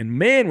century. And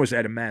man, was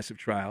that a massive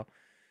trial.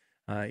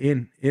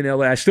 In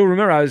L.A. I still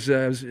remember I was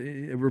a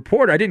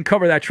reporter. I didn't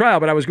cover that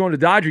trial, but I was going to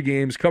Dodger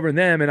games covering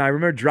them, and I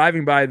remember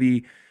driving by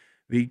the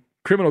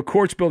criminal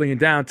courts building in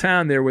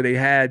downtown there where they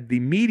had the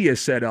media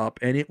set up,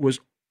 and it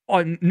was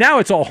on. Now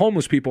it's all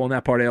homeless people in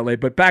that part of L.A.,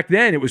 but back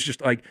then it was just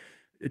like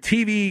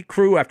TV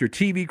crew after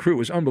TV crew. It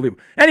was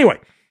unbelievable. Anyway,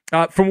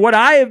 from what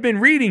I have been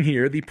reading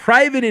here, the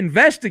private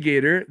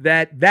investigator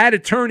that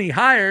attorney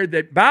hired,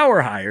 that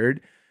Bauer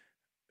hired,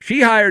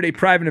 she hired a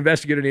private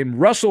investigator named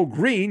Russell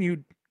Green.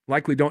 You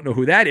likely don't know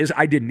who that is.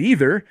 I didn't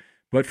either.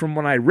 But from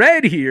what I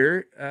read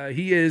here,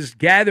 he is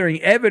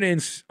gathering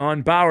evidence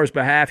on Bauer's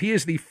behalf. He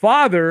is the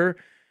father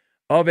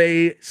of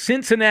a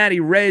Cincinnati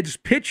Reds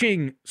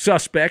pitching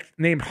suspect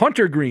named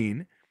Hunter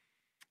Green.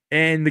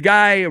 And the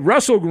guy,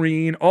 Russell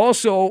Green,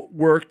 also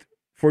worked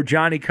for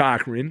Johnny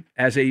Cochran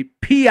as a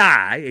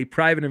PI, a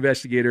private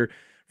investigator,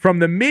 from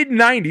the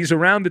mid-'90s,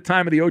 around the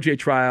time of the O.J.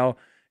 trial,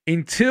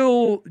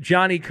 until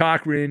Johnny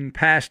Cochran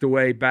passed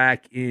away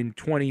back in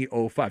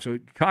 2005. So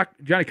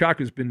Johnny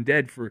Cochran's been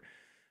dead for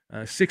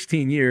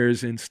 16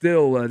 years, and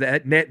still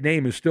that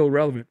name is still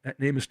relevant.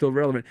 That name is still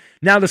relevant.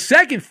 Now, the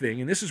second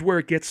thing, and this is where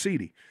it gets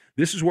seedy,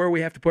 this is where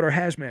we have to put our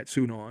hazmat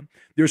suit on.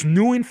 There's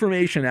new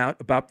information out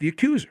about the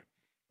accuser,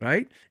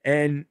 right?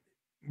 And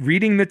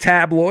reading the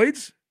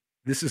tabloids,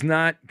 this has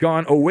not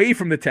gone away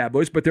from the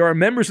tabloids, but there are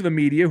members of the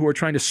media who are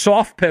trying to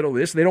soft pedal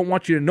this. They don't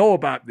want you to know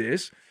about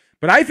this.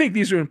 But I think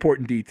these are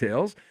important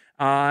details.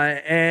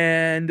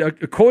 And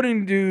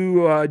according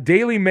to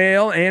Daily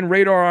Mail and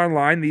Radar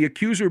Online, the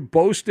accuser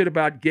boasted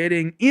about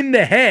getting in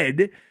the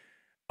head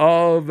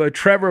of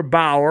Trevor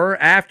Bauer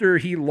after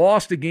he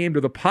lost a game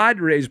to the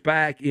Padres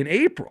back in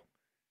April.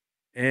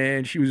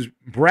 And she was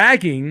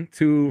bragging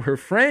to her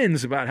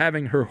friends about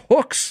having her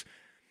hooks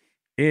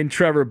in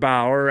Trevor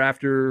Bauer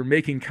after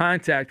making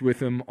contact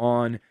with him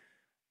on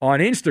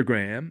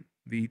Instagram.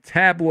 The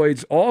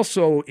tabloids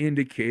also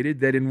indicated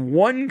that in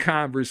one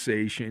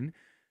conversation,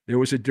 there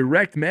was a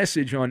direct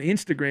message on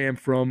Instagram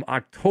from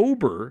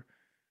October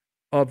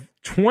of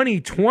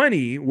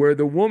 2020 where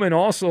the woman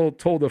also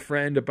told a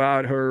friend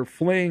about her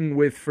fling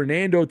with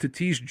Fernando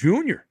Tatis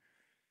Jr.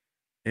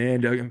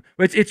 And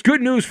it's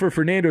good news for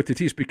Fernando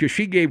Tatis because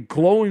she gave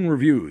glowing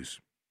reviews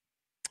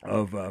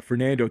of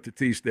Fernando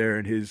Tatis there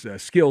and his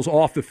skills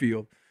off the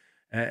field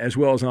as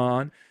well as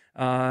on.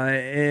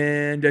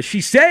 And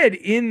she said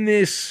in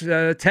this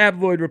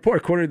tabloid report,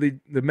 according to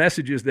the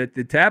messages that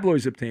the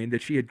tabloids obtained,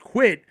 that she had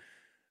quit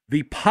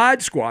the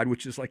Pod Squad,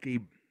 which is like a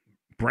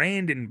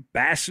brand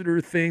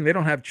ambassador thing. They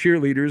don't have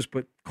cheerleaders,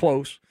 but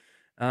close,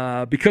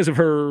 because of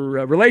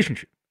her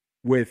relationship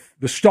with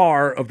the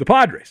star of the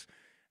Padres.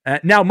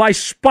 Now, my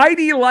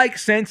Spidey-like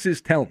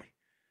senses tell me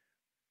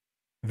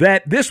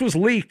that this was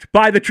leaked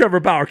by the Trevor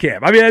Bauer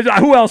camp. I mean,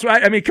 who else,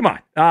 right? I mean, come on.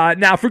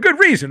 Now, for good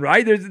reason,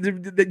 right?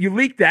 You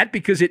leaked that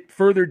because it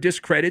further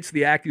discredits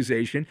the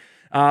accusation,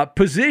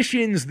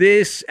 positions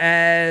this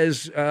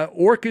as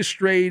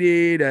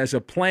orchestrated, as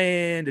a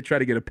plan to try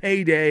to get a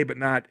payday, but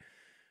not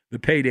the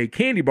payday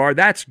candy bar.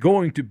 That's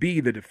going to be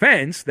the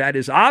defense. That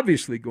is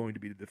obviously going to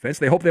be the defense.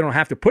 They hope they don't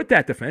have to put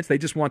that defense. They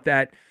just want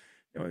that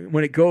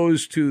when it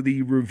goes to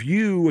the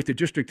review with the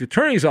district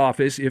attorney's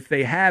office. If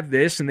they have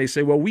this and they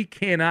say, well, we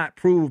cannot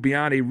prove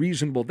beyond a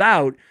reasonable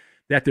doubt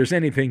that there's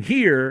anything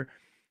here,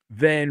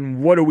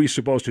 then what are we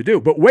supposed to do?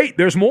 But wait,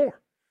 there's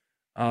more.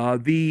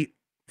 The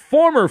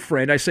former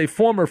friend, I say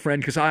former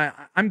friend because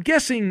I'm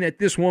guessing that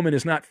this woman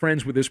is not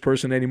friends with this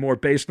person anymore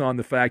based on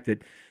the fact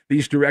that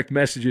these direct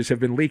messages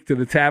have been leaked to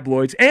the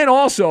tabloids. And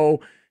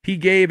also, he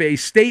gave a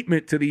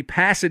statement to the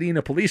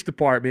Pasadena Police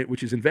Department,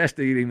 which is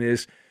investigating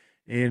this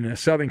in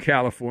Southern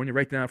California,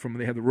 right down from when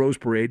they had the Rose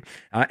Parade,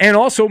 and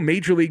also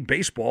Major League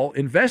Baseball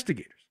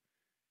investigators.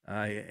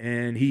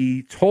 And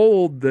he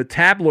told the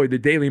tabloid, the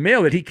Daily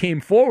Mail, that he came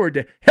forward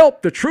to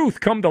help the truth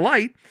come to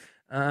light.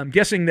 I'm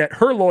guessing that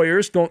her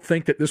lawyers don't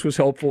think that this was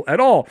helpful at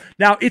all.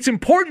 Now, it's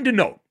important to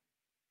note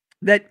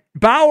that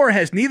Bauer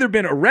has neither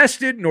been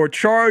arrested nor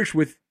charged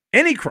with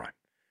any crime.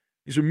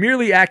 These are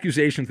merely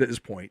accusations at this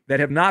point that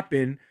have not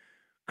been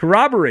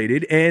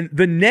corroborated, and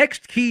the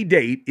next key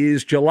date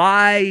is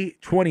July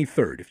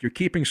 23rd. If you're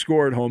keeping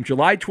score at home,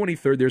 July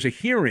 23rd, there's a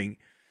hearing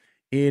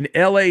in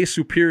L.A.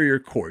 Superior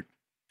Court.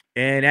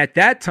 And at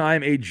that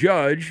time, a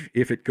judge,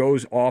 if it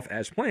goes off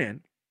as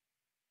planned,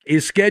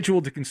 is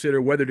scheduled to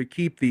consider whether to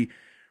keep the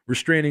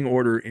restraining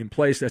order in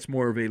place. That's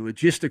more of a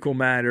logistical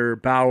matter.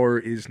 Bauer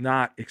is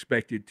not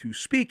expected to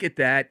speak at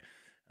that,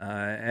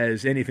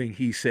 as anything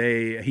he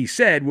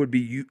said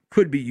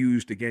could be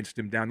used against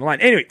him down the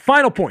line. Anyway,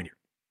 final point here.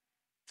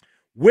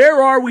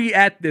 Where are we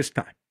at this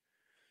time?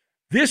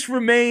 This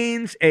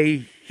remains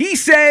a he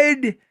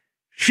said,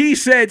 she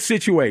said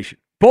situation.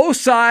 Both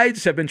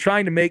sides have been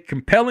trying to make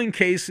compelling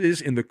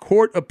cases in the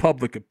court of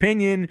public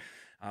opinion.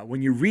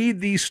 When you read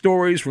these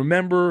stories,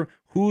 remember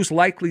who's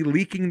likely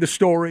leaking the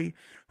story.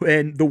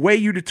 And the way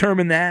you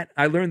determine that,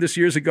 I learned this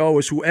years ago,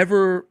 is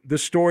whoever the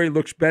story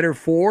looks better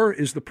for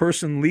is the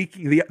person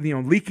leaking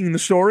the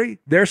story,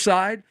 their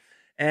side.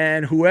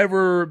 And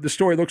whoever the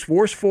story looks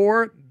worse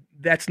for,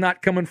 that's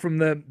not coming from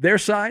their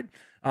side.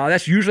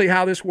 That's usually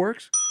how this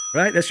works,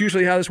 right? That's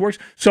usually how this works.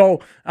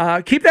 So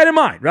keep that in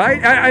mind,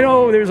 right? I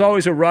know there's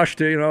always a rush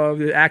to,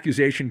 the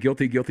accusation,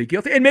 guilty.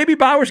 And maybe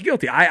Bauer's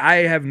guilty.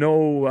 I have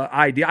no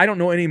idea. I don't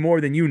know any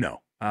more than you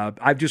know.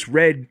 I've just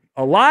read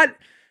a lot.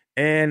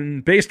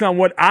 And based on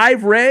what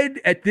I've read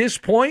at this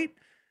point,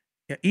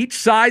 each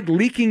side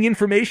leaking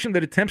information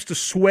that attempts to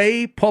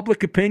sway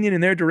public opinion in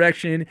their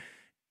direction.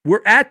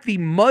 We're at the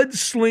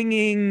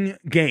mudslinging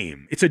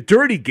game. It's a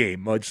dirty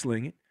game,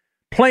 mudslinging.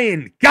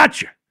 Playing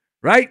gotcha,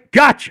 right?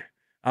 Gotcha.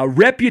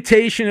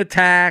 Reputation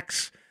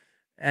attacks.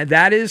 And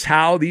that is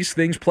how these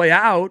things play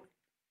out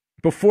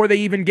before they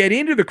even get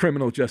into the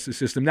criminal justice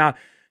system. Now,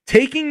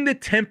 taking the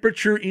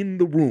temperature in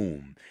the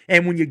room.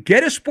 And when you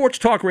get a sports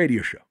talk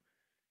radio show,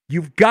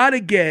 you've got to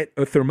get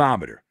a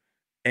thermometer.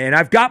 And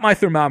I've got my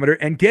thermometer,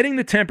 and getting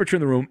the temperature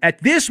in the room. At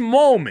this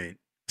moment,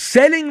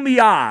 setting the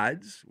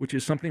odds, which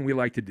is something we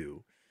like to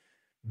do,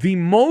 the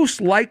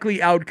most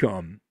likely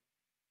outcome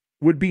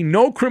would be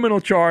no criminal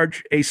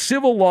charge, a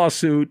civil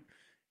lawsuit,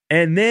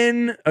 and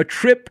then a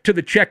trip to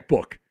the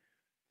checkbook.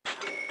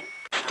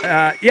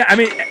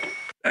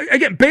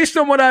 Again, based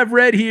on what I've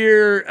read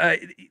here,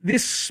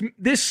 this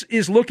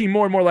is looking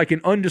more and more like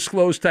an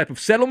undisclosed type of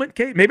settlement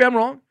case. Maybe I'm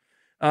wrong,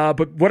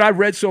 but what I've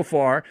read so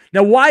far.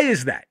 Now, why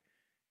is that?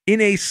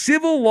 In a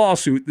civil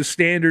lawsuit, the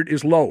standard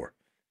is lower.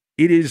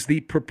 It is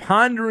the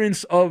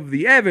preponderance of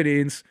the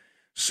evidence,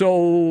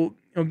 so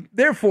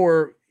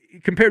therefore,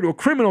 compared to a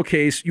criminal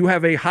case, you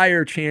have a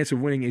higher chance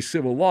of winning a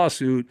civil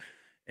lawsuit,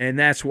 and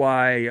that's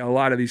why a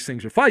lot of these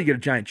things are filed. You get a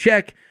giant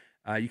check.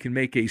 You can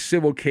make a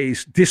civil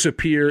case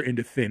disappear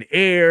into thin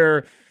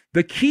air.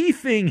 The key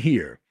thing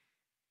here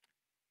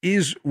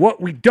is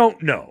what we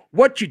don't know.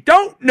 What you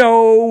don't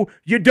know,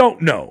 you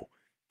don't know.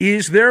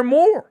 Is there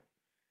more?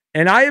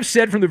 And I have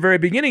said from the very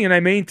beginning, and I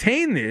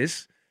maintain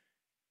this,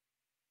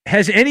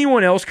 has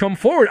anyone else come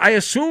forward? I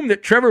assume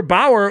that Trevor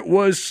Bauer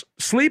was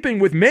sleeping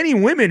with many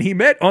women he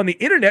met on the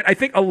internet. I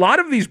think a lot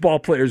of these ball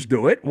players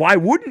do it. Why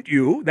wouldn't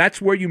you?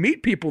 That's where you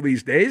meet people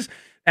these days.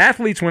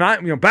 Athletes,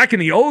 back in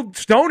the old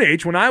Stone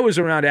Age, when I was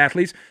around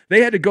athletes,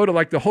 they had to go to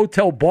like the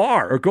hotel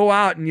bar or go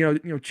out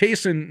and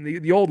chasing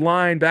the old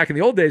line back in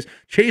the old days,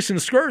 chasing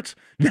skirts.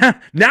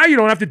 Now you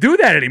don't have to do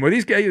that anymore.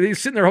 These guys, they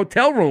sit in their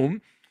hotel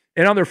room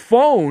and on their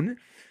phone.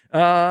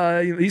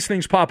 these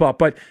things pop up.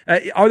 But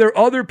are there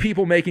other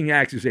people making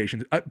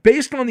accusations?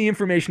 Based on the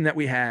information that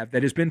we have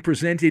that has been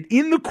presented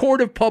in the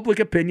court of public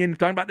opinion,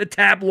 talking about the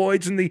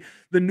tabloids and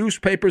the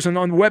newspapers and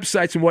on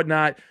websites and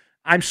whatnot,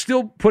 I'm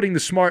still putting the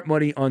smart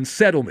money on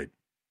settlement.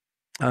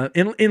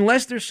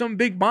 Unless there's some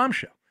big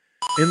bombshell.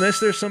 Unless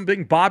there's some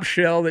big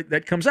bombshell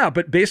that comes out.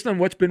 But based on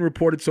what's been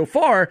reported so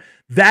far,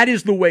 that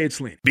is the way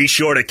it's leaning. Be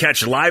sure to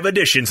catch live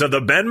editions of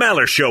the Ben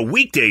Maller Show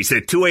weekdays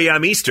at 2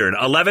 a.m. Eastern,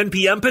 11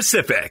 p.m.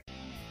 Pacific.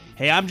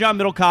 Hey, I'm John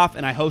Middlecoff,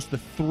 and I host the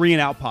 3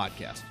 and Out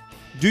podcast.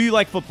 Do you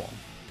like football?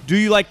 Do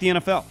you like the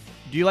NFL?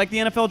 Do you like the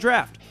NFL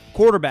draft?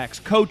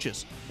 Quarterbacks,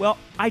 coaches? Well,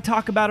 I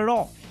talk about it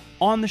all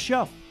on the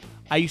show.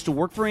 I used to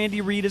work for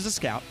Andy Reid as a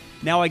scout.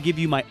 Now I give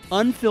you my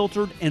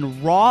unfiltered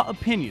and raw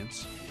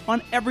opinions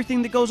on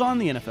everything that goes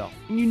on in the NFL.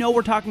 And you know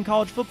we're talking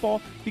college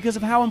football because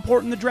of how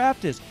important the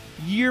draft is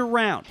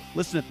year-round.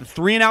 Listen to the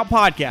 3 and Out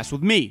podcast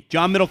with me,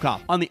 John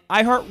Middlecoff, on the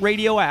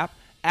iHeartRadio app,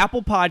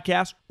 Apple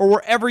Podcasts, or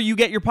wherever you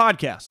get your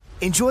podcasts.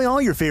 Enjoy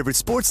all your favorite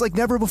sports like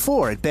never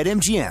before at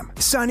BetMGM.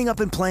 Signing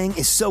up and playing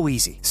is so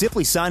easy.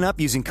 Simply sign up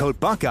using code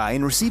Buckeye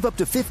and receive up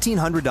to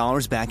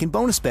 $1,500 back in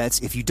bonus bets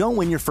if you don't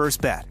win your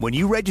first bet. When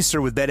you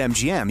register with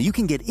BetMGM, you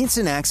can get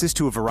instant access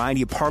to a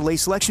variety of parlay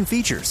selection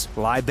features,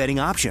 live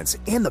betting options,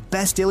 and the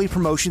best daily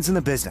promotions in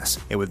the business.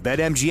 And with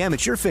BetMGM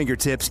at your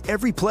fingertips,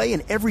 every play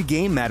and every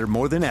game matter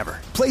more than ever.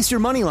 Place your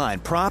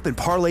moneyline, prop, and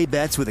parlay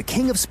bets with the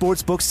king of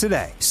sportsbooks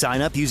today.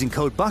 Sign up using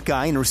code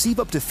Buckeye and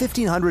receive up to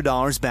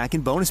 $1,500 back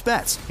in bonus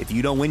bets if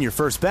you don't win your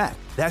first bet.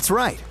 That's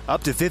right,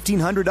 up to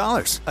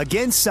 $1,500.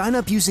 Again, sign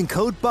up using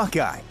code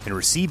Buckeye and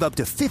receive up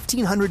to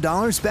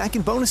 $1,500 back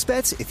in bonus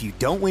bets if you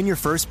don't win your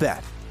first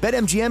bet.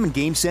 BetMGM and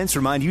GameSense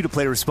remind you to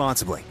play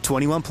responsibly.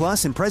 21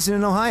 plus and present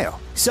in Ohio.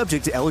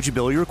 Subject to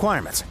eligibility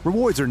requirements.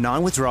 Rewards are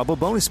non-withdrawable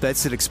bonus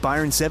bets that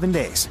expire in 7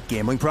 days.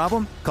 Gambling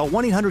problem? Call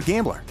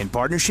 1-800-GAMBLER in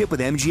partnership with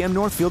MGM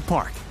Northfield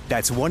Park.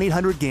 That's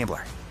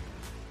 1-800-GAMBLER.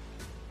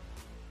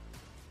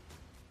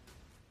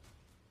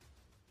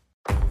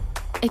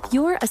 If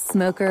you're a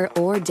smoker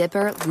or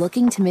dipper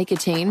looking to make a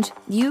change,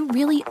 you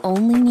really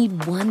only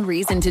need one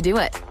reason to do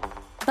it.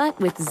 But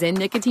with Zyn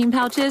nicotine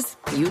pouches,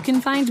 you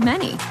can find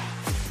many.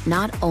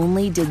 Not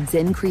only did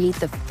Zyn create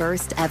the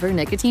first ever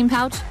nicotine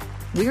pouch,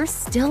 we're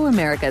still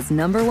America's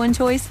 #1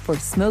 choice for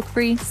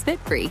smoke-free,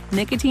 spit-free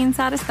nicotine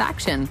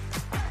satisfaction.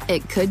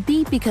 It could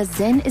be because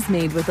Zyn is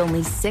made with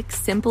only 6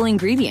 simple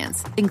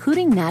ingredients,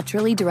 including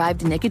naturally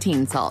derived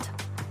nicotine salt.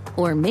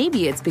 Or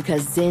maybe it's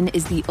because Zyn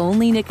is the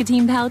only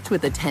nicotine pouch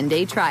with a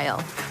 10-day trial.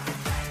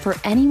 For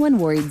anyone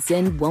worried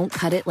Zyn won't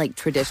cut it like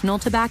traditional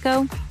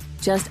tobacco,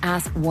 just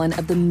ask one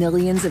of the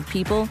millions of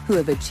people who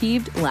have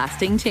achieved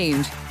lasting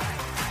change.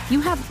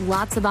 You have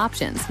lots of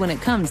options when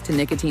it comes to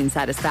nicotine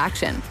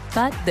satisfaction,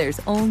 but there's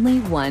only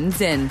one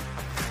Zyn.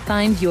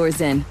 Find your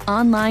Zyn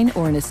online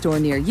or in a store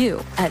near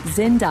you at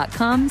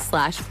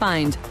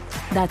zyn.com/find.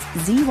 That's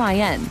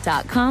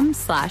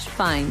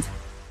ZYN.com/find.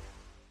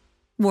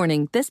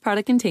 Warning, this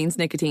product contains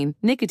nicotine.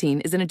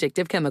 Nicotine is an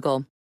addictive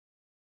chemical.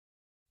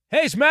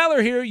 Hey, it's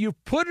Maller here.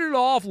 You've put it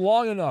off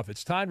long enough.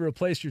 It's time to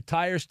replace your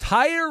tires.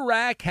 Tire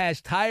Rack has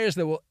tires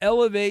that will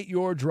elevate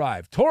your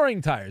drive.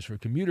 Touring tires for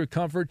commuter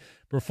comfort,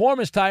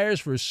 performance tires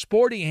for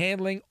sporty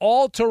handling,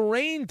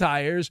 all-terrain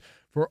tires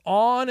for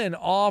on- and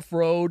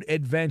off-road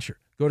adventure.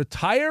 Go to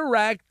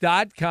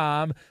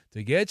TireRack.com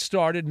to get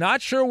started.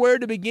 Not sure where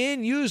to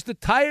begin? Use the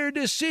Tire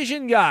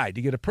Decision Guide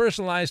to get a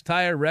personalized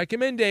tire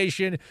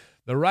recommendation.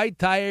 The right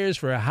tires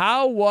for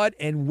how, what,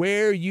 and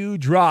where you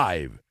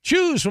drive.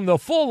 Choose from the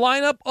full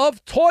lineup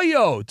of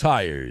Toyo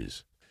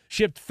tires.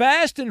 Shipped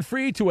fast and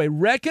free to a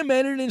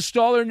recommended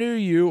installer near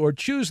you, or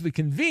choose the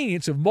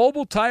convenience of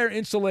mobile tire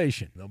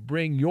installation. They'll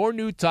bring your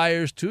new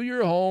tires to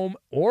your home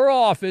or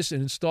office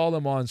and install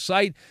them on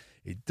site.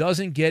 It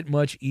doesn't get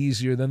much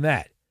easier than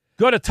that.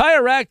 Go to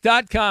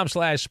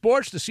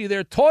TireRack.com/sports to see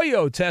their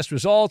Toyo test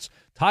results,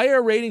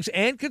 tire ratings,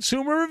 and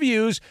consumer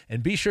reviews,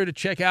 and be sure to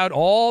check out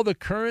all the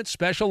current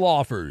special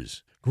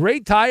offers.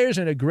 Great tires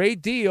and a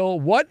great deal.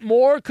 What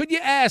more could you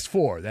ask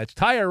for? That's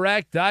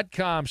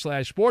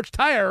TireRack.com/sports.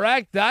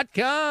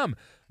 TireRack.com,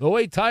 the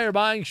way tire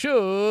buying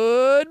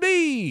should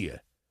be.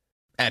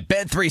 At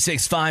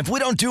Bet365, we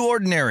don't do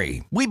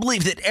ordinary. We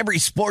believe that every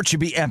sport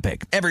should be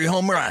epic. Every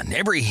home run,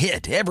 every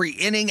hit, every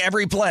inning,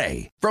 every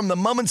play. From the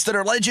moments that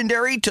are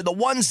legendary to the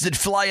ones that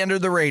fly under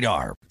the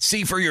radar.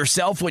 See for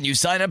yourself when you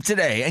sign up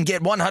today and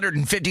get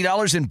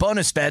 $150 in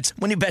bonus bets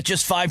when you bet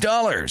just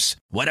 $5.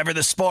 Whatever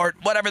the sport,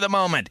 whatever the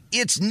moment,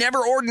 it's never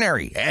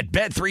ordinary at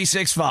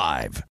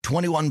Bet365.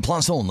 21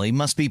 plus only.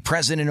 Must be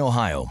present in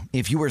Ohio.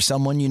 If you or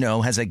someone you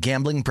know has a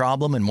gambling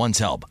problem and wants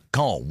help,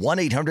 call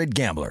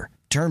 1-800-GAMBLER.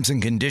 Terms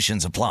and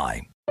conditions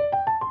apply.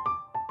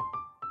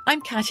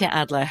 I'm Katya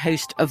Adler,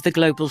 host of The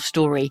Global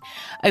Story.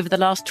 Over the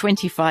last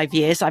 25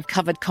 years, I've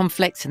covered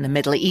conflicts in the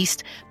Middle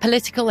East,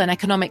 political and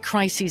economic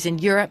crises in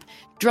Europe,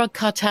 drug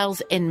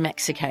cartels in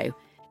Mexico.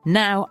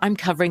 Now I'm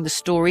covering the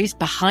stories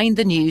behind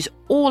the news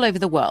all over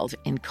the world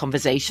in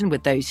conversation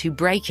with those who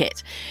break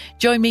it.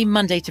 Join me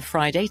Monday to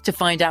Friday to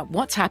find out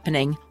what's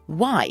happening,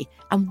 why,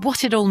 and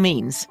what it all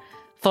means.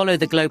 Follow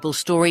The Global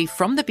Story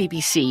from the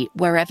BBC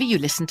wherever you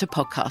listen to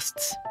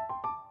podcasts.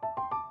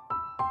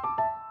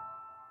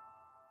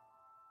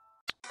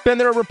 Ben,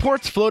 there are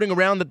reports floating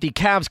around that the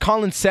Cavs'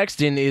 Colin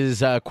Sexton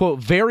is, quote,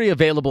 very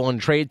available in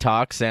trade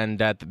talks and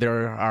that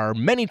there are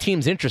many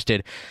teams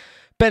interested.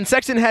 Ben,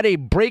 Sexton had a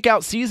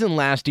breakout season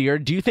last year.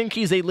 Do you think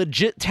he's a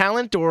legit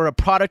talent or a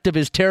product of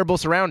his terrible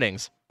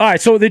surroundings? All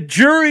right, so the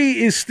jury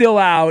is still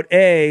out,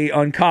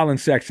 on Colin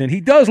Sexton.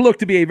 He does look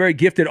to be a very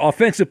gifted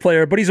offensive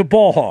player, but he's a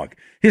ball hog.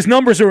 His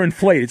numbers are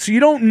inflated, so you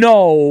don't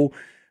know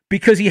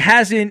because he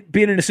hasn't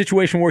been in a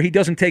situation where he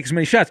doesn't take as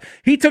many shots.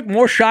 He took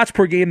more shots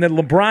per game than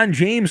LeBron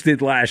James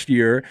did last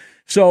year,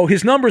 so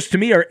his numbers to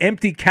me are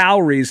empty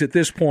calories at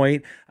this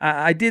point.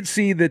 I did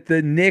see that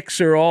the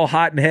Knicks are all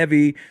hot and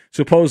heavy,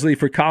 supposedly,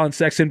 for Colin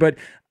Sexton, but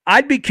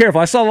I'd be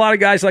careful. I saw a lot of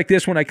guys like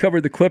this when I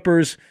covered the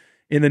Clippers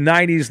in the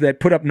 90s that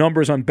put up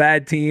numbers on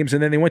bad teams,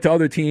 and then they went to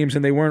other teams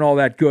and they weren't all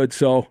that good.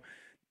 So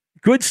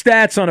good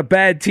stats on a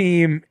bad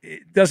team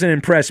doesn't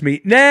impress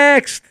me.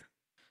 Next!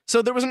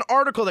 So there was an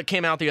article that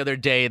came out the other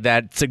day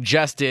that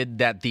suggested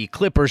that the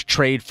Clippers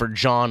trade for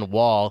John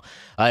Wall.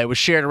 It was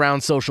shared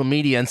around social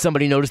media, and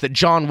somebody noticed that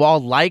John Wall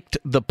liked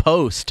the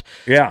post.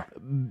 Yeah.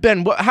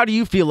 Ben, how do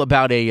you feel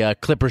about a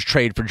Clippers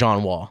trade for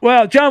John Wall?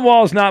 Well, John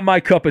Wall is not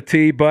my cup of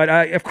tea, but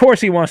of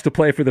course he wants to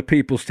play for the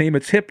people's team.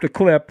 It's hip to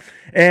clip.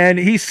 And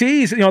he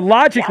sees,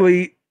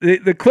 logically,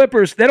 the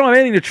Clippers, they don't have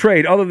anything to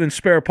trade other than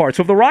spare parts.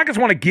 So if the Rockets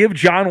want to give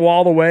John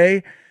Wall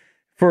away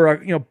for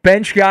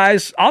bench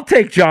guys, I'll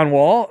take John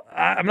Wall.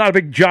 I'm not a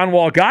big John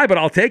Wall guy, but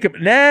I'll take him.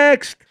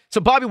 Next. So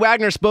Bobby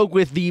Wagner spoke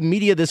with the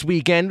media this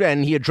weekend,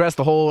 and he addressed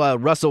the whole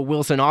Russell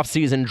Wilson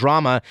offseason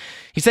drama.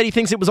 He said he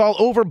thinks it was all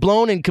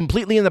overblown and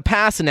completely in the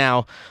past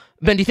now.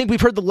 Ben, do you think we've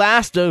heard the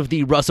last of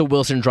the Russell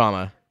Wilson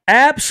drama?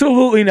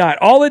 Absolutely not.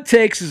 All it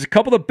takes is a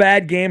couple of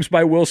bad games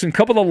by Wilson, a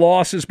couple of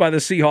losses by the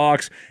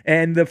Seahawks,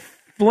 and the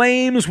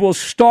Flames will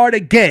start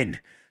again.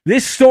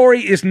 This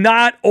story is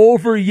not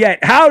over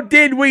yet. How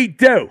did we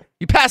do?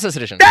 You passed this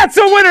edition. That's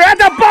a winner at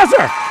the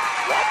buzzer.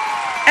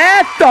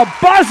 At the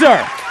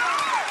buzzer.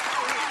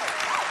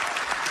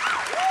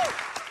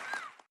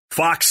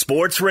 Fox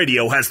Sports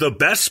Radio has the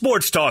best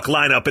sports talk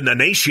lineup in the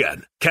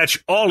nation.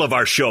 Catch all of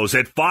our shows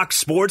at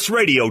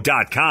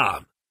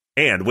foxsportsradio.com.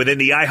 And within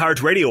the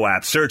iHeartRadio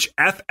app, search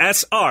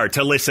FSR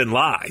to listen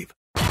live.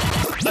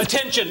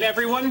 Attention,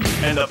 everyone.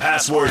 And the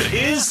password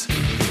is...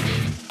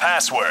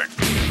 Password.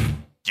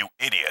 You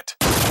idiot.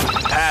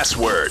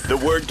 Password, the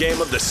word game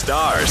of the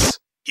stars.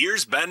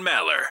 Here's Ben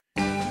Maller.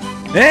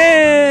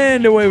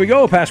 And away we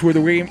go. Password,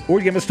 the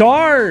word game of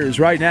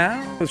stars right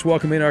now. Let's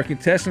welcome in our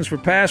contestants for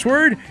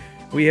Password.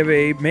 We have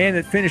a man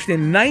that finished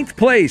in 9th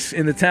place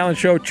in the talent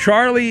show,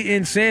 Charlie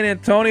in San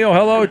Antonio.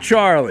 Hello,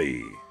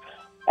 Charlie.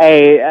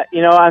 Hey,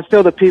 I'm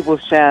still the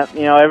people's champ.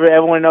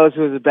 Everyone knows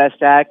who's the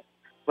best act.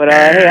 But,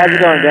 hey, how's it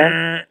going,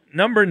 Ben?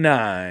 Number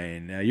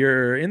 9.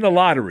 You're in the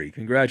lottery.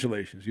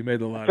 Congratulations. You made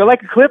the lottery. I feel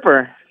like a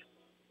Clipper.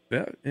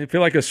 Yeah, I feel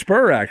like a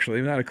Spur,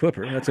 actually, not a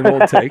Clipper. That's an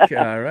old take.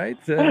 All right.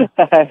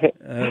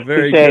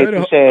 Very good.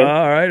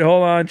 All right,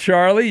 hold on,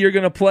 Charlie. You're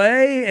going to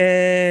play,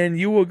 and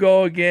you will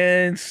go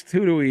against,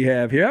 who do we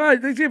have here? All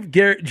right, let's give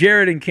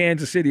Jared in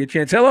Kansas City a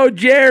chance. Hello,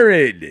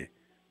 Jared.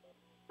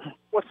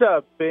 What's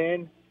up,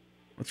 Ben?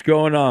 What's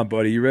going on,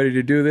 buddy? You ready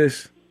to do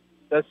this?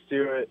 Let's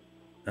do it.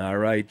 All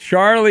right.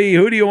 Charlie,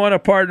 who do you want to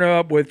partner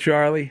up with,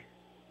 Charlie?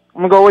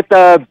 I'm going to go with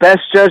the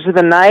best judge of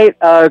the night,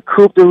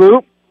 Coop de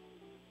Loop.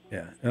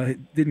 Yeah,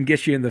 it didn't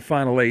get you in the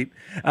final 8.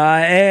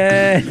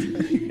 And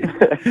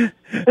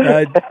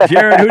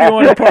Jared, who do you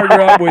want to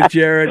partner up with,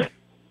 Jared?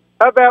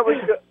 How about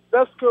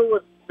let's go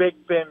with Big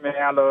Ben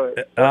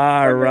Maller.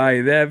 All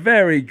right,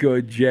 very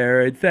good,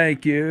 Jared.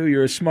 Thank you.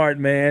 You're a smart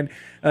man.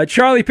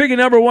 Charlie, pick a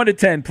number 1 to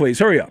 10, please.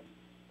 Hurry up.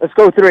 Let's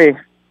go 3.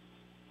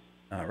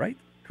 All right,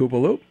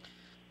 Koopaloop.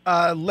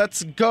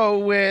 Let's go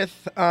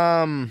with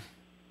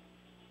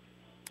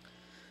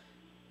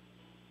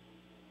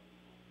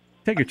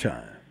Take your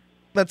time.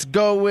 Let's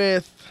go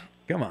with...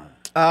 Come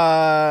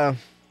on.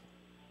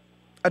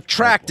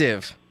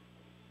 Attractive.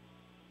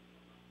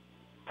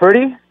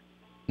 Pretty?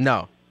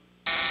 No.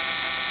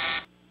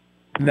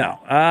 No.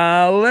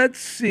 Let's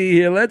see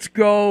here. Let's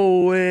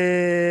go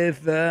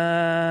with...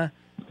 how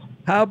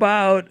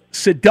about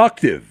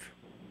seductive?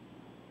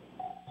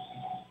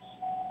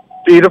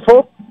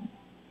 Beautiful?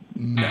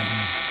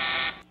 No.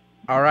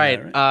 All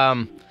right.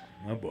 Oh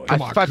boy.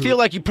 I feel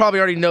like you probably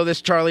already know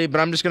this, Charlie, but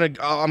I'm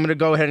gonna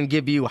go ahead and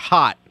give you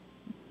hot.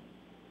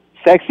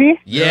 Sexy?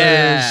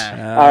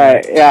 Yeah. All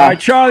right, yeah. All right,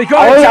 Charlie, go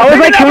ahead. I was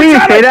like, can we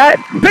say that?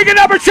 Pick a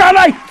number,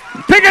 Charlie!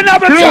 Pick a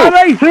number,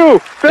 Charlie! 2.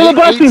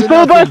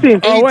 Filibustering.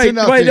 Oh,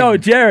 wait, no,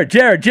 Jared,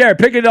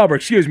 pick a number.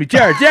 Excuse me,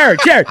 Jared. I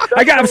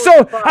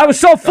was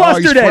so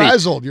flustered, Eddie.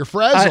 Eddie. You're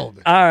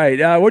frazzled. All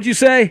right, what'd you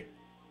say?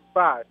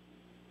 5.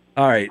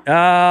 All right,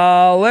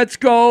 let's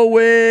go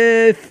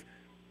with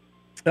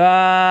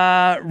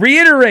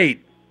reiterate.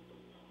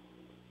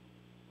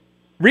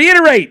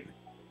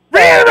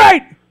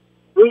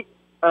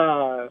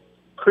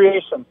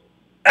 Creation.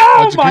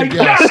 Oh, That's my a good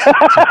guess. God.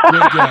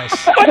 Good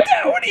guess.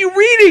 What are you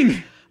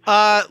reading?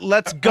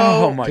 Let's go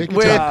Oh, my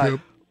with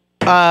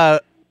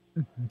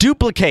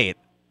duplicate.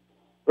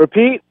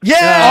 Repeat. Yeah!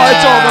 Oh,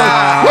 it's over.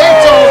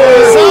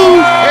 It's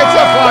over. It's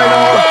a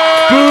final.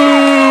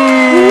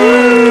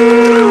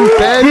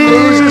 Ben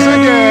loses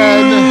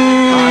again.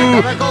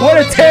 What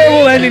a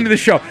terrible ending to the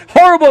show.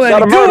 Horrible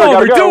ending.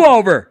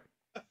 Do-over.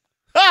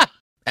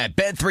 At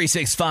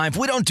Bet365,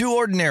 we don't do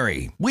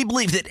ordinary. We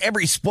believe that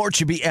every sport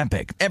should be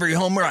epic. Every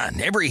home run,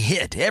 every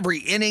hit, every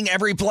inning,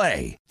 every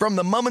play. From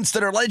the moments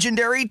that are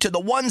legendary to the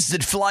ones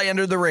that fly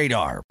under the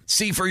radar.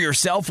 See for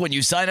yourself when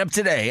you sign up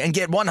today and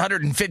get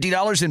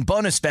 $150 in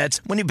bonus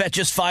bets when you bet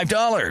just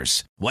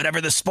 $5. Whatever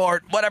the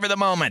sport, whatever the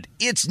moment,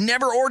 it's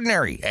never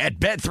ordinary at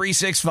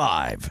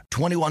Bet365.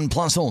 21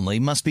 plus only.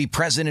 Must be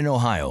present in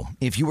Ohio.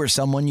 If you or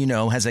someone you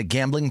know has a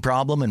gambling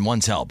problem and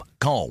wants help,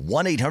 call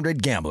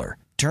 1-800-GAMBLER.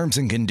 Terms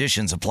and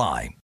conditions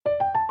apply.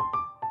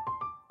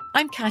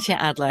 I'm Katya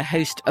Adler,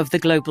 host of The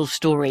Global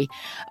Story.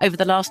 Over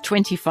the last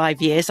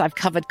 25 years, I've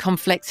covered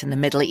conflicts in the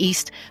Middle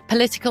East,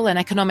 political and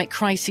economic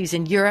crises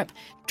in Europe,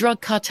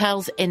 drug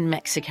cartels in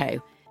Mexico.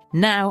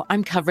 Now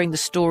I'm covering the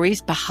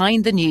stories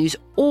behind the news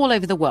all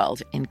over the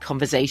world in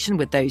conversation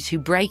with those who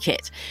break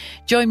it.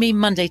 Join me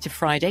Monday to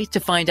Friday to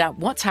find out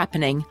what's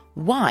happening,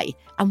 why,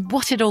 and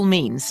what it all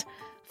means.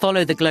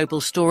 Follow The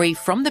Global Story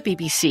from the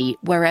BBC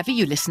wherever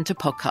you listen to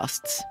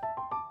podcasts.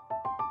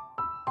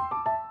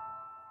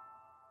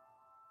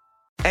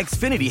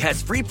 Xfinity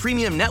has free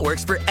premium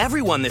networks for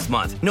everyone this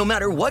month, no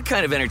matter what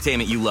kind of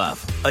entertainment you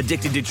love.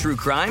 Addicted to true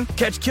crime?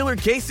 Catch killer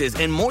cases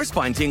and more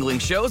spine-tingling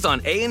shows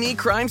on A&E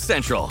Crime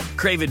Central.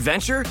 Crave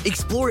adventure?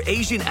 Explore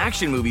Asian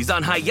action movies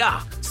on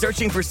Hi-Ya.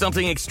 Searching for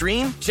something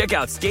extreme? Check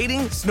out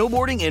skating,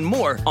 snowboarding, and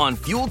more on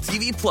Fuel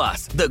TV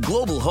Plus, the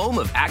global home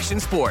of action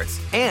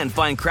sports. And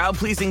find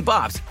crowd-pleasing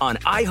bops on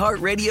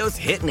iHeartRadio's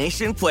Hit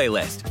Nation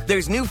playlist.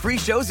 There's new free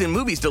shows and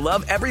movies to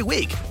love every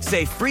week.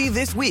 Say free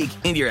this week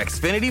in your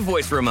Xfinity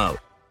voice remote.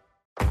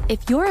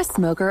 If you're a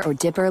smoker or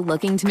dipper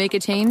looking to make a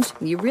change,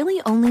 you really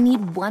only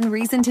need one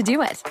reason to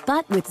do it.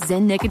 But with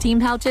Zyn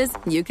nicotine pouches,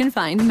 you can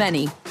find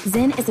many.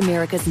 Zyn is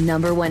America's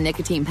 #1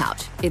 nicotine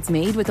pouch. It's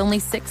made with only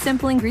 6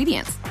 simple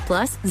ingredients.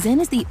 Plus, Zyn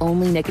is the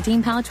only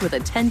nicotine pouch with a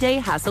 10-day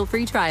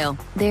hassle-free trial.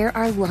 There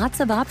are lots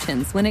of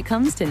options when it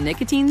comes to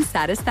nicotine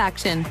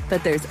satisfaction,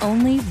 but there's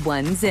only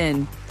one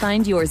Zyn.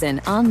 Find your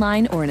Zyn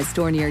online or in a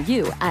store near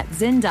you at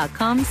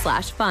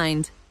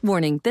zyn.com/find.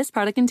 Warning, this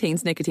product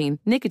contains nicotine.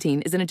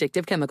 Nicotine is an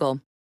addictive chemical.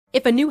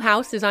 If a new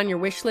house is on your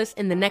wish list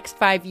in the next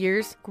 5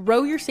 years,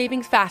 grow your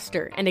savings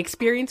faster and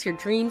experience your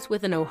dreams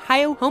with an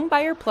Ohio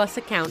Homebuyer Plus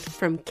account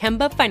from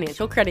Kemba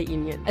Financial Credit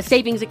Union. A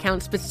savings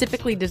account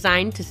specifically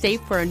designed to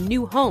save for a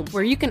new home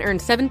where you can earn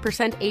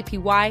 7%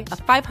 APY, a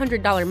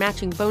 $500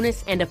 matching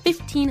bonus, and a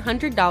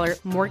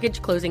 $1,500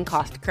 mortgage closing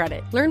cost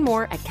credit. Learn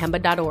more at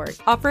Kemba.org.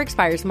 Offer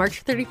expires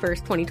March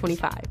 31st,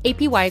 2025.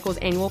 APY equals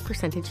annual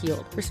percentage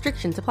yield.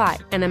 Restrictions apply.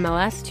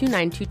 NMLS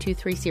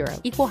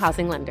 292230. Equal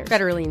housing lender.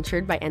 Federally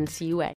insured by NCUA.